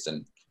 at least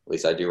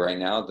I do right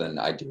now, than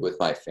I do with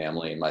my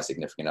family and my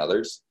significant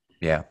others.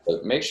 Yeah.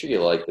 But make sure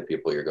you like the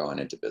people you're going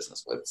into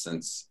business with,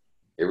 since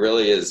it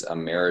really is a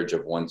marriage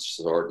of one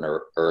sort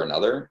or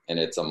another, and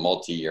it's a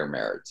multi-year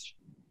marriage.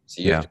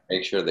 So you have to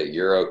make sure that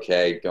you're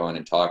okay going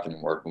and talking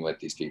and working with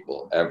these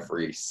people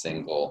every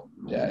single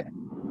day.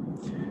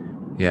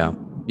 Yeah.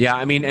 Yeah,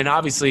 I mean, and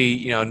obviously,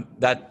 you know,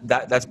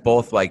 that's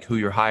both like who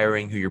you're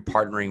hiring, who you're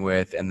partnering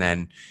with, and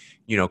then,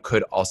 you know,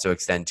 could also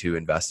extend to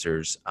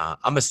investors.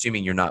 I'm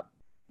assuming you're not.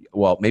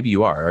 Well, maybe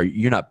you are. Are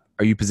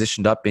you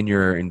positioned up in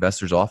your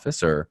investor's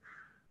office or?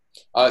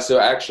 So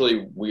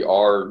actually, we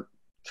are.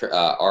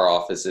 Our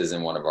office is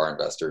in one of our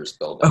investors'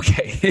 buildings.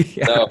 Okay.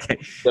 Yeah,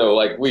 so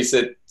like we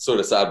sit sort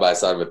of side by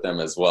side with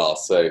them as well.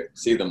 So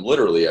see them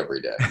literally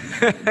every day.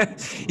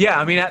 Yeah,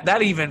 I mean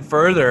that even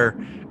further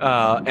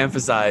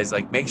emphasize,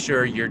 like, make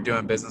sure you're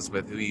doing business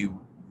with who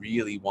you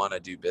really want to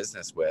do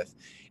business with.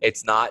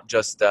 It's not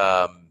just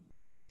the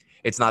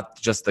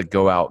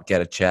go out,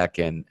 get a check,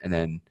 and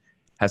then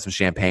have some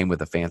champagne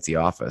with a fancy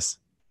office.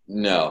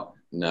 No,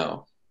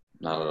 not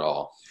at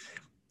all.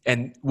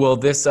 And will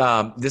this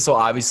will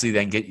obviously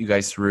then get you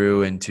guys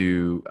through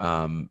into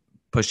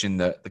pushing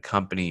the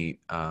company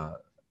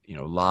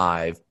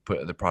live,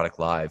 put the product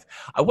live.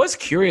 I was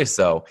curious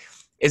though,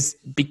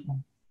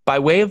 by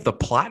way of the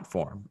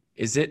platform,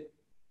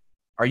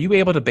 are you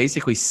able to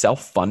basically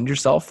self-fund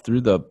yourself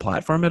through the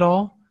platform at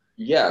all?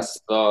 Yes.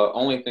 The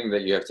only thing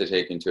that you have to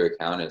take into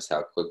account is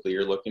how quickly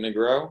you're looking to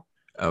grow.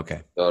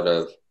 Okay.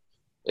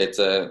 It's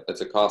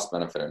a cost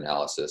benefit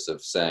analysis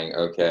of saying,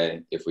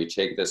 okay, if we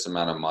take this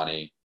amount of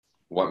money,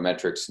 what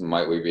metrics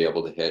might we be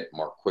able to hit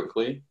more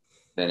quickly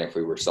than if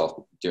we were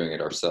doing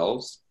it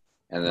ourselves?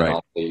 And then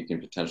also you can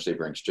potentially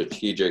bring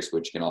strategics,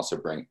 which can also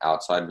bring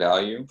outside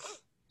value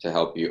to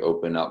help you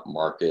open up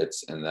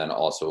markets and then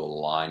also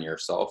align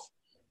yourself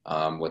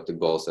with the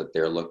goals that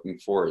they're looking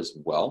for as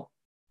well.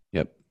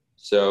 Yep.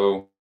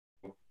 So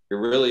it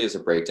really is a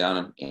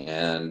breakdown,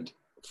 and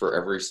for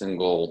every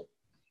single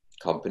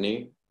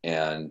company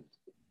and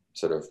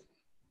sort of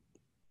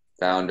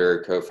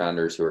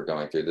co-founders who are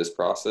going through this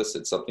process,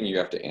 it's something you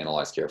have to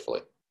analyze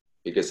carefully,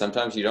 because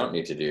sometimes you don't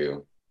need to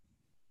do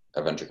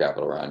a venture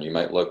capital round. You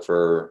might look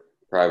for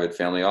private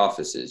family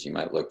offices. You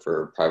might look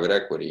for private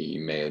equity.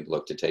 You may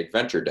look to take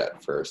venture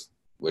debt first,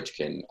 which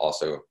can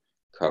also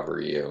cover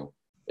you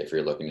if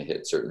you're looking to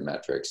hit certain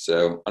metrics.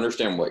 So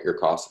understand what your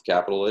cost of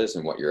capital is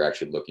and what you're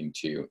actually looking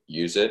to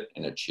use it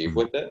and achieve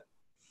with it.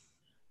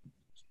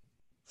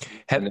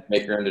 And then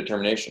make your own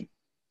determination.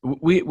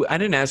 I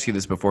didn't ask you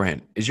this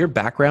beforehand. Is your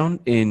background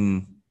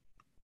in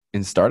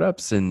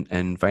startups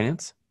and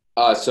finance?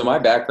 So my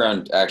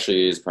background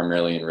actually is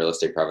primarily in real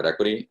estate private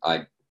equity.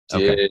 I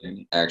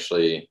did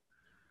actually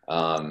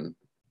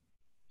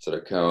sort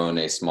of co-own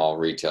a small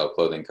retail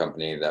clothing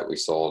company that we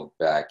sold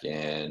back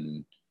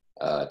in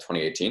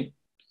 2018.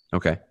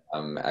 Okay.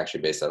 I'm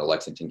actually based out of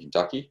Lexington,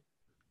 Kentucky.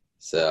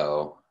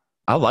 So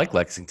I like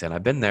Lexington.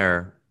 I've been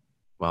there.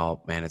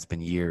 Well, man, it's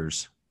been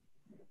years,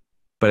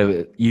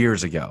 but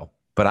years ago.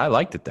 But I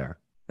liked it there.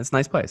 It's a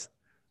nice place.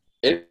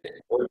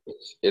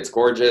 It's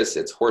gorgeous.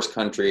 It's horse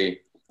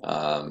country.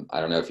 I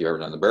don't know if you've ever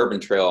done the Bourbon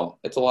Trail.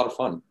 It's a lot of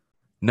fun.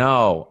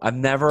 No, I've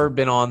never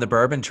been on the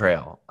Bourbon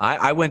Trail.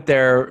 I went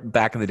there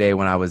back in the day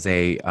when I was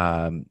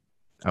an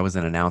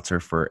announcer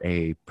for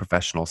a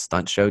professional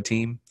stunt show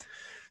team.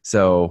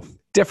 So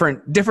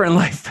different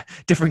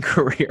life, different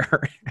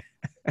career.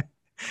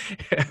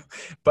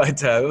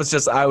 But I was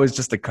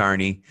just a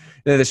carny.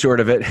 The short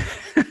of it.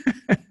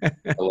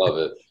 I love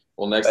it.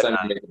 Well, next time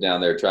you make it down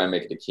there, try and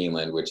make it to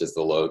Keeneland, which is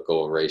the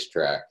local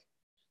racetrack.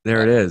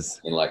 There it is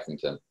in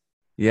Lexington.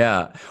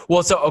 Yeah.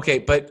 Well, so, okay.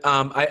 But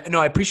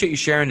I appreciate you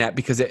sharing that,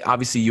 because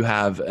obviously you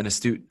have an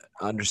astute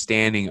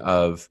understanding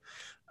of,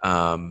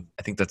 I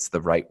think that's the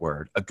right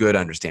word, a good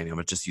understanding. I'm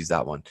going to just use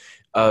that one,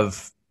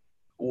 of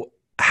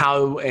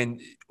how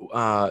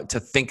to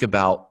think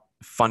about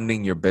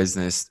funding your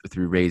business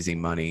through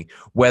raising money,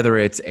 whether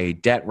it's a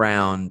debt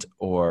round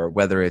or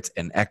whether it's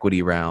an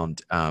equity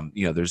round.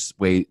 There's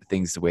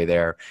things to weigh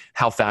there,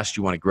 how fast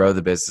you want to grow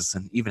the business,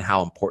 and even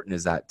how important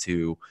is that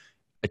to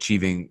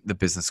achieving the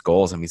business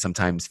goals. I mean,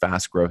 sometimes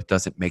fast growth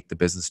doesn't make the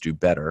business do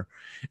better.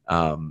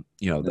 I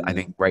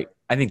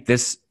think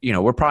this,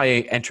 we're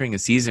probably entering a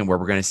season where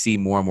we're going to see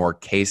more and more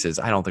cases.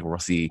 I don't think we'll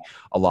see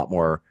a lot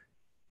more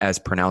as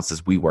pronounced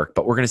as WeWork,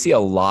 but we're going to see a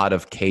lot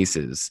of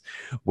cases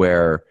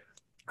where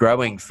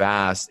growing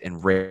fast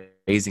and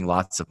raising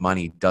lots of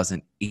money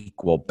doesn't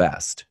equal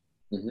best.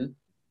 Mm-hmm.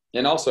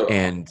 And also,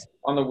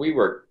 on the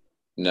WeWork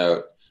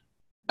note,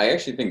 I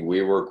actually think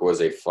WeWork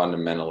was a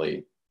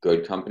fundamentally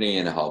good company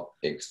and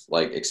helped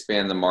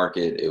expand the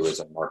market. It was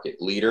a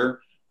market leader.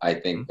 I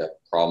think the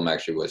problem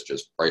actually was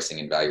just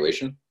pricing and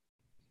valuation.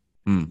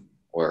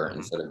 Where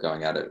instead of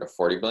going at it at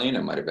 $40 billion,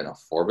 it might have been a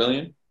 $4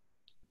 billion.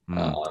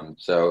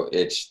 So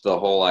it's the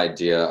whole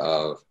idea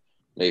of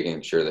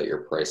making sure that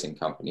you're pricing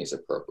companies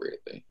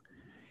appropriately.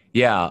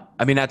 Yeah,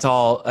 I mean that's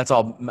all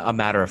a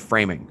matter of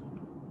framing.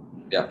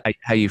 Yeah,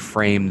 how you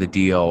frame the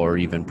deal, or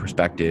even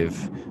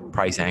perspective,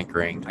 price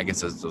anchoring. I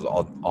guess those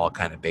all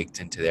kind of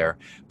baked into there.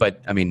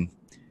 But I mean,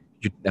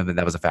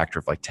 that was a factor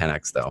of like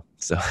 10x though,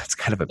 so it's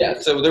kind of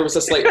a So there was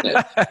a slight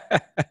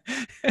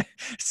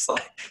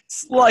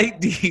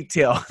slight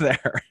detail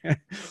there.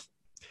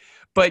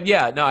 But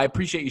yeah, no, I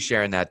appreciate you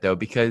sharing that though,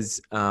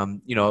 because I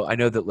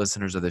know that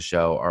listeners of the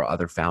show are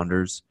other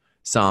founders.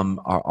 Some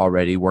are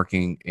already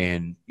working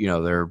in,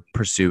 they're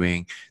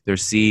pursuing their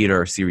seed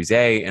or Series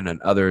A, and then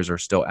others are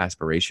still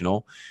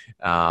aspirational.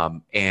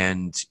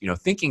 And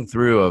thinking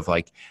through of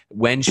like,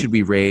 when should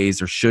we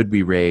raise, or should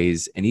we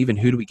raise, and even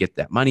who do we get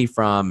that money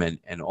from,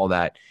 and all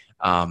that.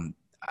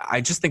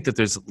 I just think that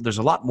there's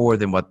a lot more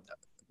than what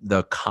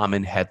the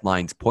common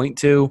headlines point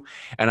to.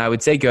 And I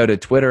would say go to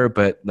Twitter,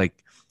 but like,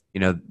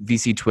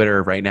 VC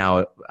Twitter right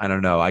now, I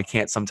don't know. I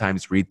can't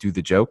sometimes read through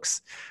the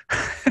jokes.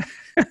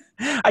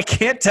 I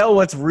can't tell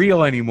what's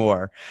real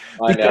anymore,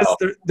 because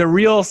the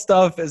real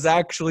stuff is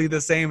actually the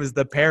same as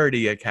the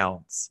parody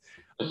accounts.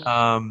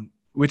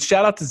 Which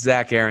shout out to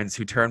Zach Aarons,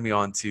 who turned me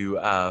on to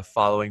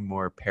following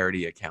more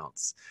parody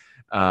accounts.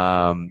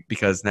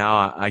 because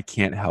now I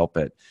can't help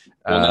it.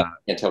 Well, now you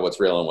can't tell what's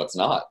real and what's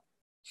not.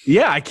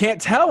 Yeah, I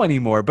can't tell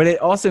anymore, but it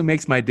also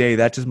makes my day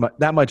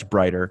that much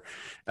brighter.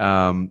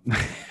 I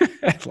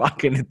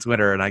log into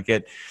Twitter and I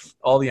get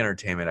all the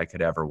entertainment I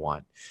could ever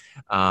want.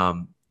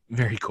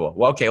 Very cool.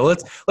 Well, okay, well,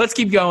 let's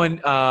keep going.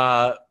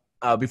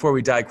 Before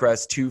we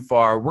digress too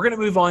far, we're going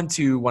to move on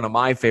to one of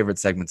my favorite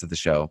segments of the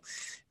show.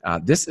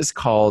 This is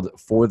called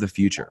For the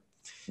Future.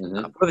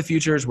 Mm-hmm. For the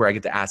Future is where I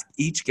get to ask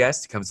each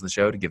guest who comes on the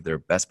show to give their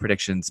best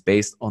predictions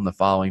based on the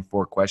following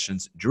 4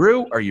 questions.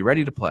 Drew, are you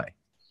ready to play?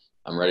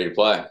 I'm ready to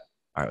play. All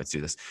right, let's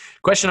do this.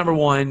 Question number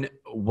 1,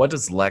 what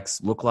does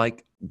Lex look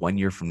like 1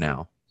 year from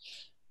now?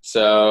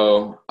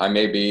 So I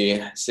may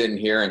be sitting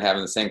here and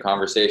having the same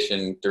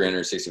conversation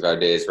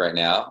 365 days right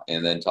now,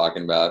 and then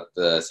talking about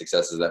the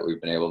successes that we've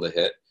been able to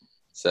hit.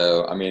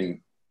 So, I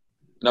mean,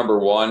 number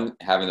 1,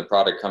 having the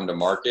product come to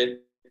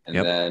market, and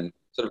then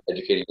sort of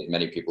educating as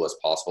many people as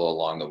possible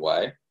along the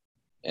way,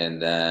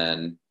 and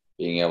then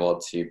being able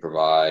to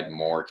provide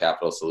more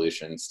capital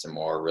solutions to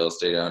more real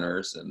estate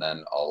owners, and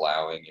then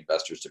allowing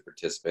investors to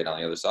participate on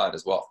the other side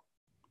as well.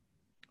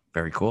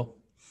 Very cool.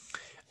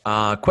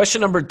 Question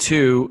number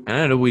 2, and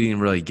I know we didn't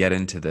really get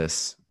into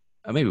this.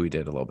 Maybe we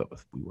did a little bit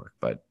with WeWork,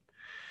 but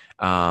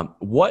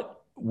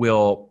what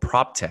will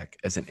prop tech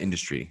as an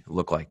industry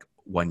look like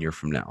 1 year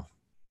from now?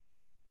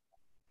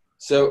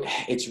 So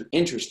it's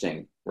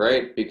interesting,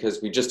 right?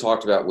 Because we just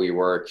talked about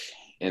WeWork,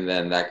 and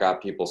then that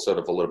got people sort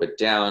of a little bit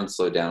down,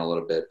 slowed down a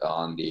little bit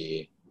on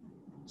the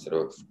sort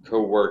of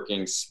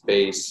co-working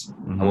space.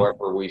 Mm-hmm.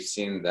 However, we've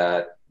seen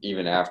that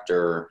even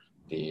after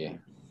the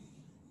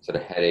sort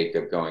of headache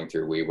of going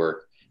through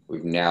WeWork,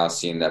 we've now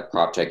seen that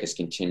prop tech has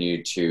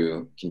continued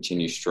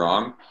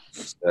strong.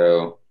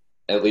 So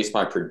at least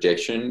my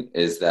prediction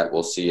is that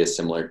we'll see a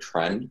similar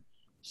trend,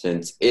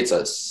 since it's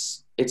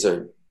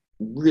a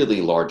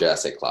really large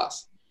asset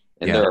class.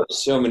 And there are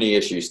so many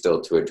issues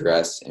still to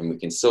address, and we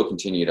can still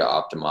continue to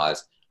optimize.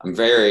 I'm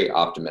very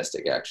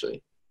optimistic,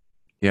 actually.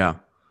 Yeah.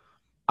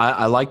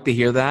 I like to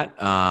hear that.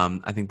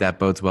 I think that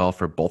bodes well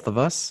for both of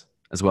us,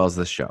 as well as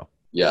this show.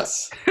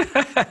 Yes.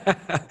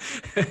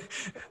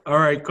 All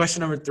right.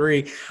 Question number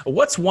 3.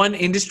 What's one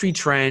industry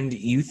trend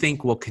you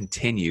think will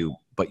continue,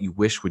 but you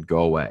wish would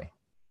go away?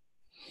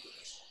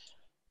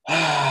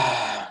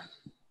 The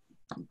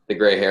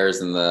gray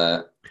hairs and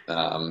the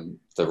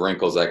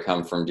wrinkles that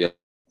come from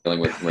dealing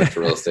with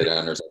commercial real estate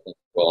owners, I think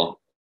will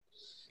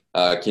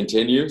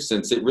continue,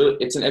 since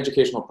it's an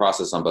educational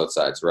process on both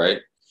sides, right?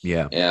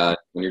 Yeah. And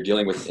when you're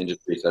dealing with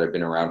industries that have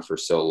been around for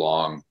so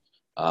long,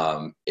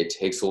 it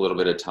takes a little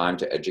bit of time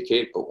to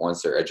educate, but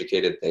once they're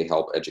educated, they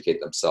help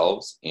educate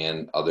themselves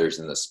and others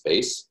in the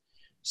space.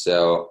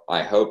 So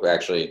I hope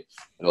actually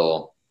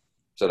it'll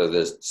sort of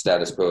the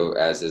status quo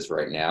as is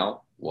right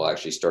now will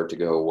actually start to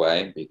go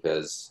away,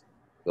 because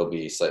there'll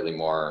be slightly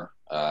more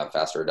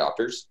faster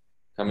adopters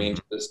coming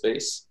into the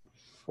space.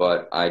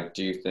 But I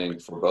do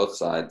think for both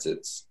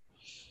sides,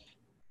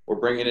 we're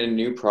bringing in a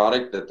new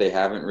product that they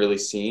haven't really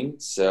seen.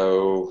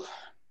 So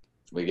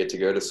we get to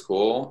go to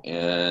school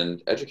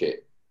and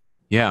educate.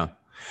 Yeah.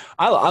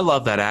 I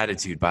love that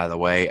attitude, by the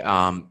way.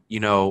 I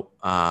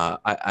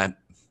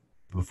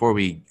before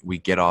we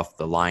get off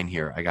the line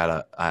here, I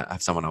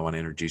have someone I want to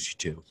introduce you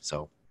to.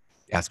 So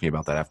ask me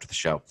about that after the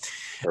show,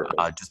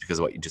 just because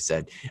of what you just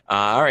said.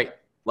 All right.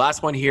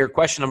 Last one here.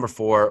 Question number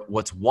 4.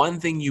 What's one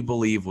thing you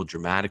believe will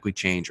dramatically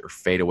change or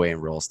fade away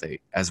in real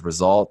estate as a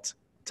result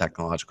of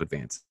technological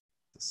advances?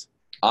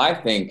 I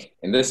think,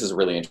 and this is a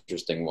really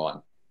interesting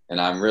one, and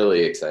I'm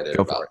really excited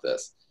about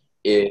this,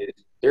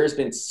 there's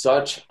been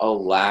such a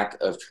lack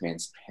of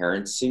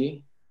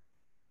transparency,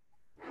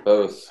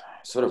 both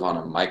sort of on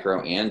a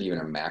micro and even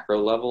a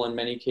macro level in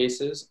many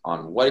cases,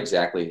 on what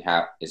exactly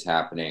is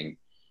happening,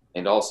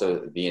 and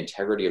also the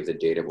integrity of the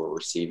data we're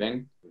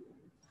receiving,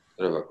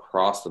 sort of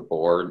across the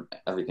board,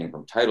 everything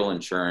from title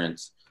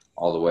insurance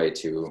all the way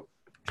to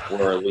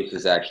where a lease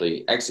is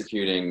actually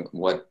executing,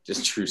 what the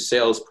true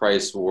sales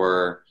price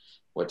were,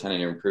 what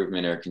tenant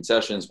improvement or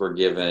concessions were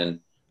given,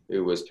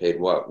 who was paid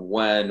what,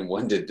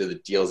 when did the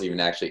deals even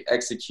actually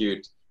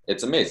execute.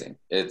 It's amazing.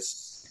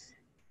 It's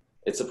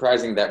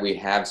surprising that we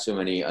have so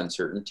many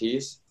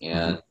uncertainties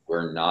and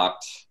we're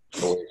not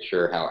totally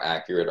sure how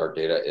accurate our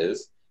data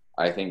is.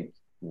 I think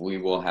we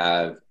will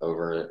have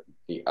over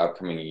the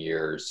upcoming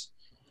years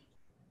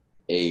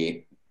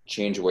a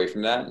change away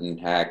from that and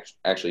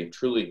actually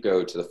truly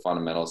go to the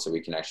fundamentals, so we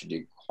can actually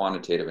do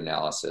quantitative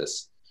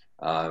analysis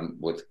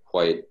with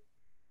quite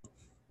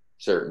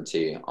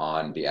certainty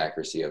on the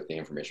accuracy of the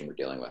information we're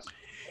dealing with.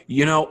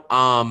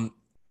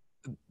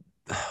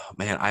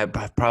 Man,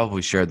 I've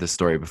probably shared this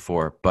story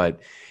before,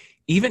 but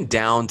even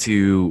down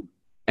to,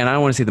 and I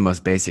don't want to say the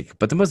most basic,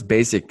 but the most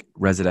basic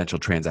residential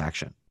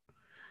transaction.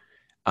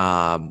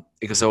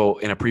 So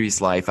in a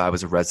previous life, I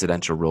was a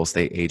residential real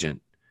estate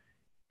agent.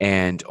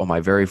 And on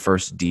my very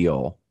first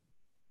deal,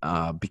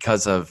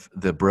 because of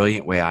the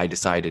brilliant way I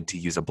decided to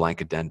use a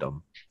blank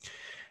addendum,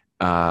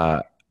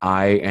 I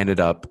ended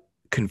up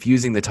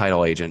confusing the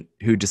title agent,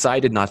 who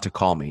decided not to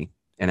call me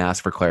and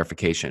ask for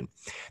clarification.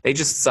 They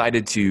just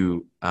decided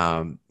to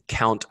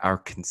count our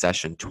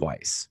concession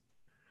twice.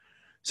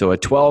 So a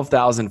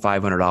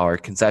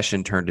 $12,500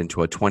 concession turned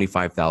into a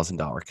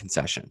 $25,000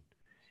 concession.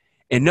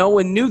 And no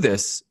one knew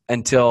this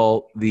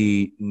until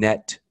the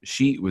net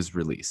sheet was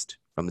released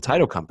from the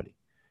title company,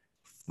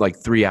 like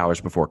 3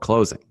 hours before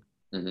closing.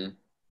 Mm-hmm.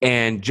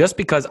 And just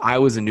because I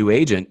was a new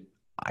agent,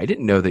 I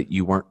didn't know that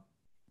you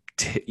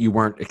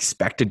weren't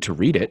expected to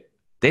read it.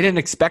 They didn't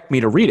expect me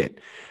to read it.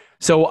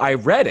 So I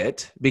read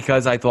it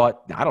because I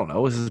thought, I don't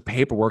know, this is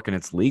paperwork and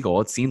it's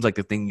legal. It seems like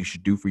the thing you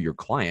should do for your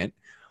client.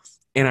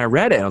 And I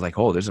read it and I was like,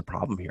 oh, there's a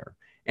problem here.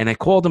 And I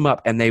called them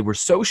up and they were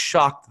so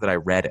shocked that I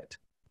read it.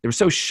 They were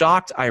so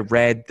shocked I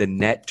read the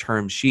net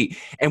term sheet.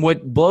 And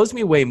what blows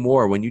me away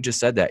more when you just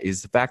said that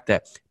is the fact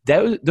that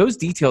those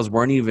details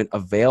weren't even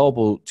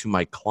available to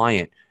my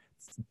client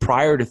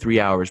prior to 3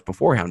 hours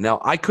beforehand. Now,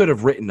 I could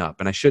have written up,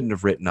 and I shouldn't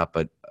have written up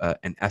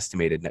an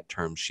estimated net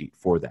term sheet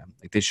for them.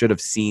 Like, they should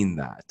have seen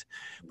that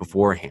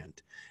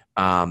beforehand.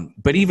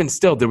 But even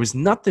still, there was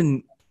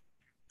nothing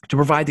to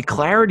provide the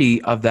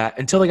clarity of that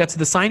until they got to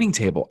the signing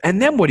table.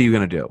 And then what are you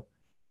going to do?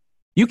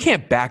 You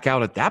can't back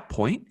out at that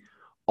point.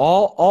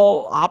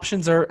 All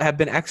options have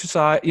been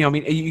exercised.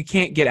 You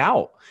can't get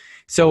out.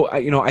 So,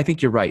 I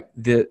think you're right.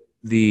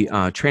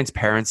 The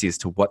transparency as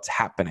to what's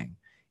happening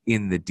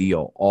in the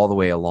deal all the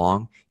way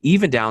along,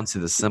 even down to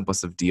the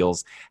simplest of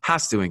deals,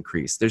 has to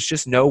increase. There's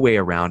just no way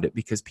around it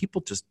because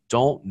people just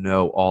don't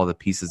know all the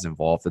pieces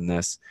involved in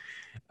this.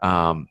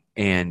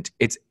 And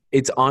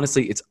it's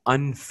honestly, it's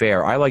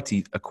unfair. I like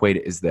to equate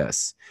it as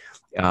this,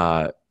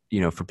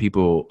 for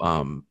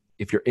people,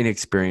 if you're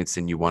inexperienced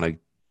and you want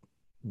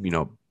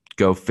to,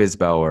 go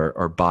FSBO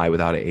or buy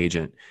without an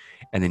agent,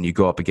 and then you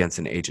go up against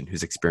an agent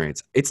who's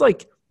experienced. It's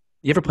like,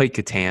 you ever played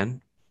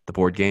Catan, the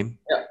board game?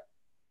 Yeah.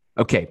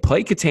 Okay,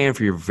 play Catan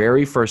for your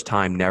very first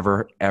time,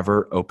 never,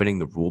 ever opening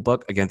the rule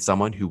book against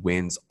someone who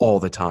wins all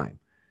the time.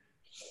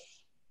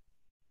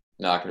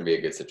 Not going to be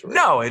a good situation.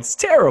 No, it's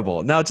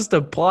terrible. Now, just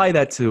apply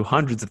that to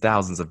hundreds of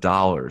thousands of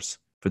dollars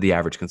for the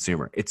average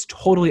consumer. It's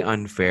totally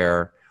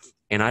unfair.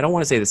 And I don't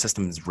want to say the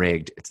system is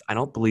rigged. I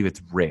don't believe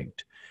it's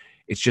rigged.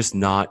 It's just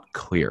not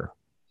clear.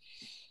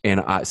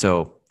 And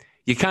so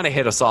you kind of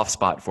hit a soft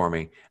spot for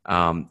me.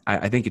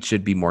 I think it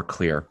should be more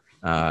clear.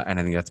 And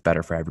I think that's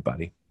better for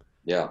everybody.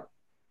 Yeah.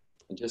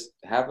 And just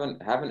have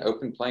an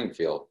open playing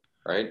field,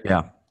 right?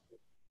 Yeah.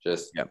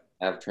 Just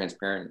have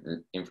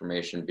transparent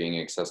information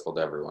being accessible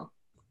to everyone.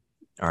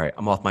 All right,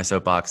 I'm off my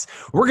soapbox.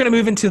 We're going to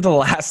move into the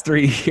last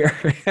three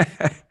here.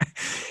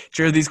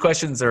 Sure, these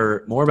questions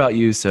are more about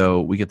you,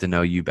 so we get to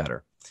know you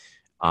better.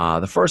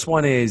 The first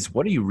one is,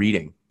 what are you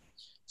reading?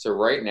 So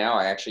right now,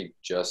 I actually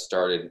just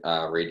started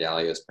Ray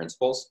Dalio's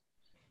Principles,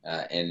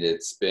 and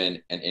it's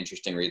been an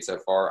interesting read so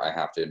far, I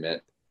have to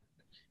admit.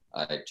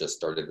 I just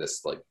started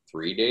this like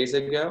 3 days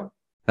ago.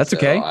 That's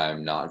okay.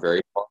 I'm not very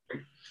far.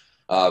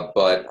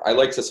 But I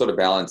like to sort of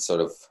balance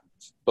sort of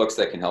books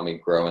that can help me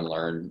grow and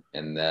learn,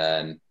 and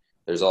then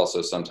there's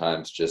also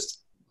sometimes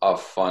just a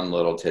fun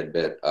little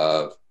tidbit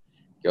of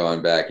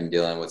going back and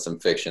dealing with some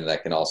fiction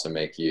that can also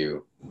make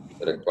you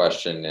sort of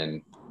question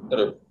and sort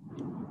of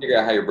figure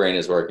out how your brain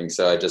is working.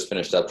 So I just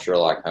finished up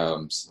Sherlock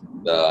Holmes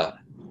by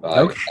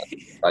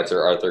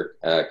Sir Arthur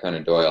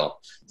Conan Doyle.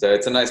 So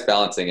it's a nice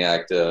balancing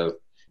act of,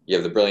 you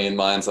have the brilliant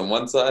minds on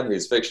one side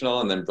who's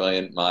fictional, and then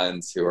brilliant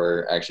minds who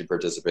are actually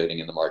participating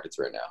in the markets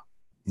right now.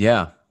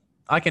 Yeah,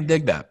 I can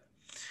dig that.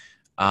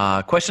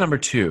 Question number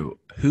 2,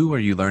 who are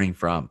you learning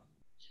from?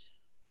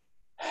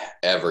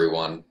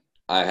 Everyone,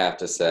 I have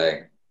to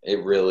say.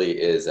 It really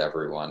is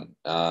everyone.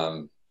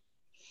 I'm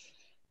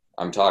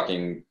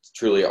talking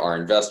truly our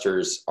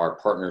investors, our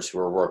partners who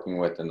we're working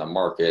with in the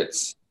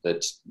markets,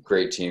 the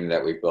great team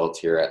that we built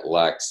here at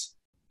Lex.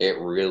 It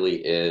really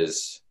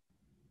is,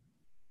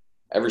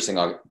 every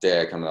single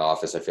day I come to the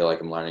office, I feel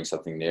like I'm learning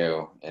something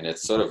new, and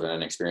it's sort of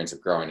an experience of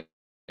growing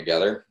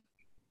together.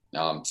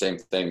 Same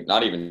thing,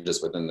 not even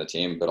just within the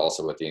team, but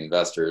also with the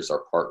investors,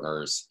 our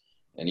partners,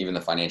 and even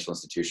the financial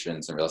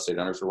institutions and real estate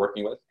owners we're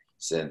working with.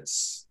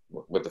 Since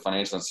with the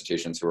financial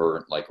institutions who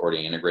are like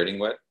already integrating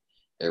with,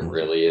 it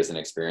really is an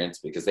experience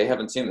because they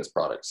haven't seen this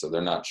product. So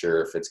they're not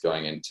sure if it's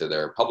going into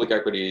their public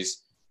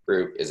equities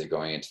group, is it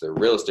going into their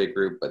real estate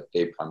group, but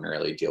they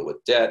primarily deal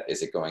with debt.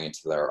 Is it going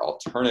into their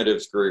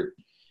alternatives group?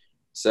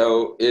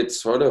 So it's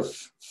sort of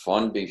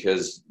fun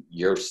because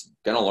you're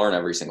going to learn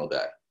every single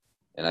day.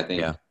 And I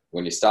think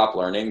when you stop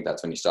learning,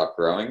 that's when you stop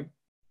growing.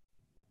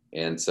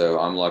 And so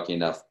I'm lucky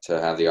enough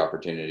to have the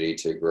opportunity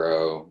to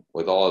grow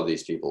with all of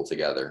these people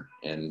together.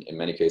 And in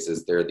many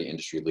cases, they're the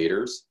industry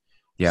leaders.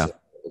 Yeah. So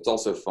it's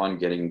also fun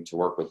getting to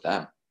work with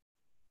them.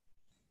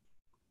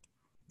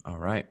 All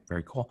right.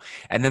 Very cool.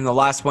 And then the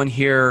last one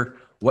here,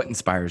 what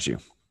inspires you?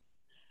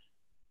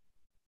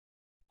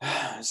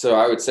 So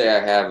I would say I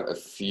have a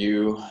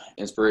few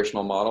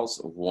inspirational models.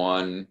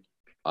 One,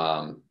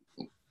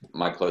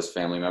 my close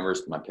family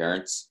members, my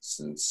parents,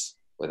 since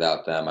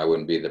without them, I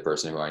wouldn't be the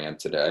person who I am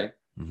today.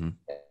 Mm-hmm.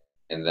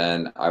 And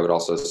then I would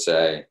also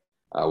say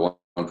one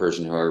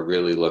person who I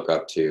really look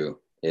up to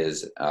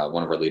is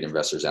one of our lead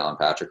investors, Alan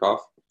Patrikoff,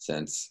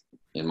 since,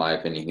 in my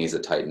opinion, he's a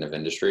titan of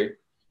industry.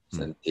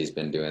 Since he's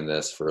been doing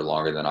this for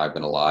longer than I've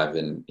been alive,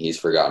 and he's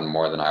forgotten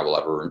more than I will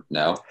ever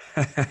know.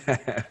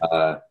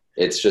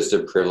 It's just a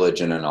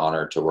privilege and an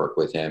honor to work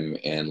with him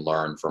and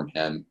learn from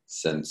him,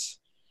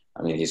 since,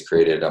 I mean, he's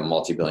created a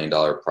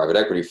multi-billion-dollar private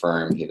equity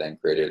firm. He then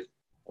created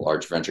a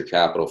large venture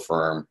capital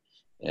firm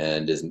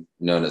and is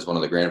known as one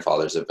of the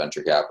grandfathers of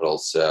venture capital.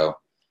 So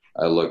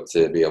I look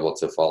to be able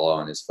to follow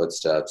in his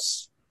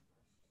footsteps,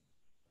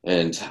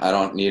 and I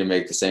don't need to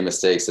make the same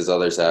mistakes as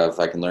others have.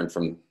 I can learn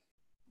from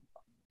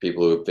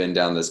people who have been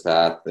down this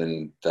path,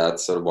 and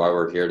that's sort of why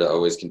we're here, to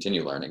always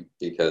continue learning,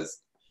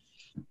 because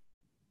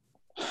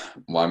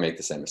why make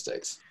the same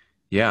mistakes?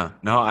 Yeah,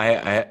 no,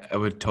 I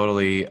would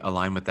totally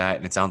align with that.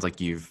 And it sounds like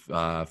you've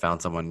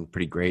found someone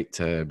pretty great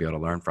to be able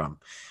to learn from.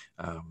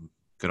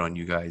 Good on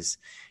you guys.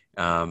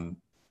 Drew,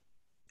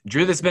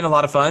 this has been a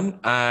lot of fun.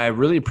 I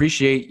really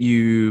appreciate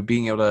you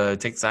being able to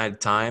take the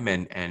time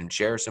and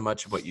share so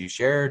much of what you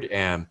shared.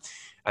 And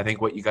I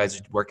think what you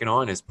guys are working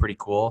on is pretty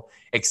cool.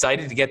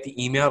 Excited to get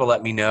the email to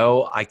let me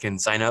know I can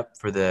sign up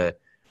for the,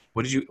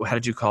 how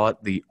did you call it?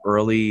 The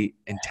early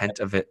intent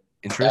of it.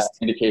 Interest?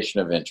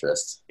 Indication of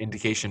interest.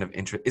 Indication of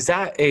interest. Is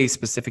that a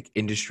specific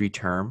industry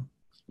term?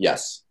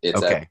 Yes,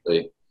 it's okay.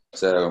 Actually.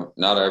 So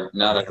not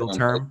everyone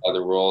knows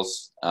other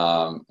rules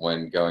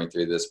when going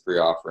through this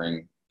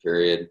pre-offering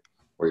period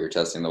where you're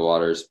testing the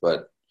waters,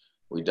 but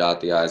we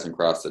dot the I's and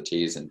cross the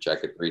T's and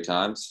check it 3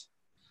 times.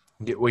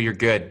 Well, you're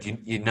good.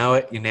 You know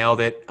it. You nailed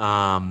it.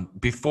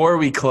 Before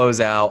we close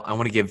out, I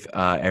want to give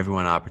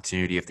everyone an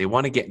opportunity. If they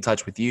want to get in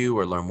touch with you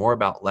or learn more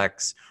about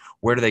Lex,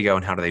 where do they go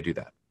and how do they do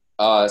that?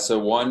 So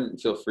one,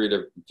 feel free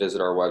to visit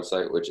our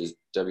website, which is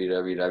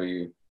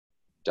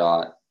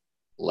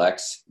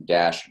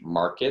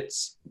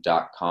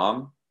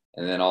www.lex-markets.com.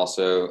 And then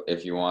also,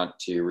 if you want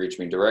to reach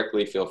me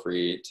directly, feel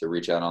free to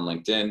reach out on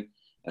LinkedIn.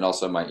 And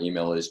also my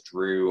email is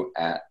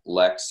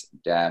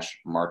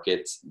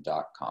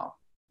drew@lex-markets.com.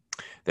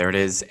 There it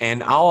is.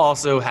 And I'll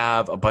also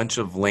have a bunch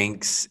of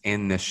links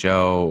in the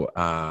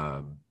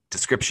show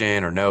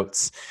description or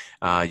notes.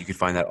 You can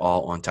find that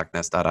all on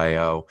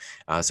technest.io.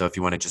 So if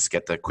you want to just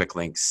get the quick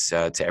links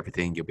to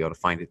everything, you'll be able to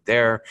find it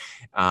there.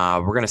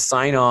 We're going to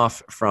sign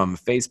off from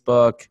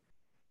Facebook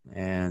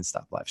and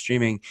stop live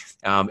streaming.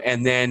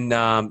 And then,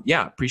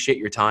 appreciate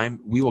your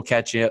time. We will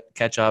catch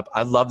up.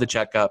 I'd love to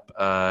check up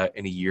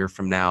in a year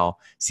from now,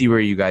 see where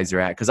you guys are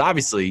at. Because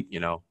obviously,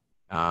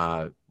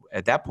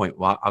 at that point,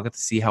 I'll get to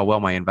see how well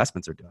my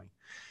investments are doing.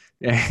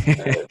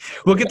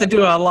 We'll get to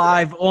do a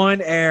live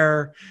on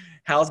air.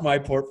 How's my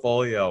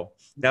portfolio?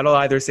 That'll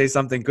either say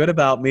something good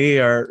about me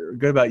or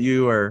good about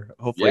you, or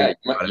hopefully. Yeah,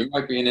 you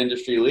might be an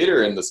industry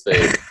leader in the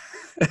space.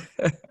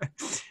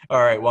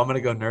 All right. Well, I'm going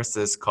to go nurse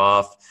this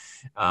cough,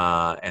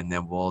 and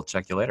then we'll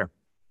check you later.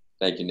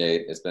 Thank you,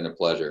 Nate. It's been a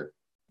pleasure.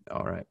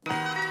 All right.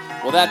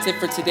 Well, that's it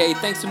for today.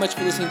 Thanks so much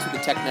for listening to the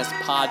TechNest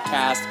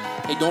podcast.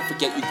 Hey, don't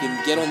forget you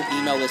can get on the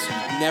email list so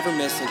you never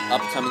miss an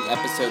upcoming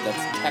episode.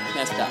 That's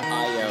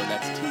technest.io.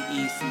 That's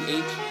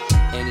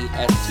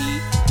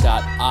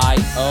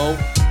TECHNEST.io.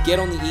 Get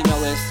on the email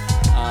list.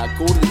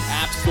 Go to the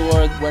App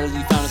Store, whether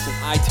you found us on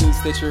iTunes,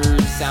 Stitcher,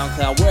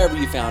 SoundCloud, wherever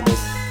you found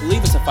us.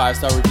 Leave us a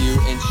 5-star review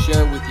and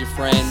share it with your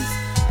friends.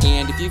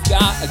 And if you've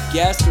got a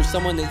guest or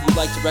someone that you'd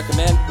like to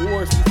recommend,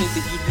 or if you think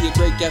that you'd be a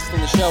great guest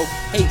on the show,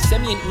 hey,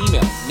 send me an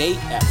email,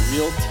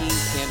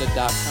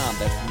 nate@realteampanda.com.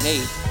 That's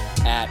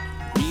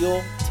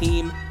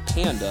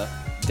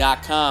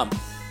nate@realteampanda.com.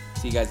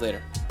 See you guys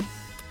later.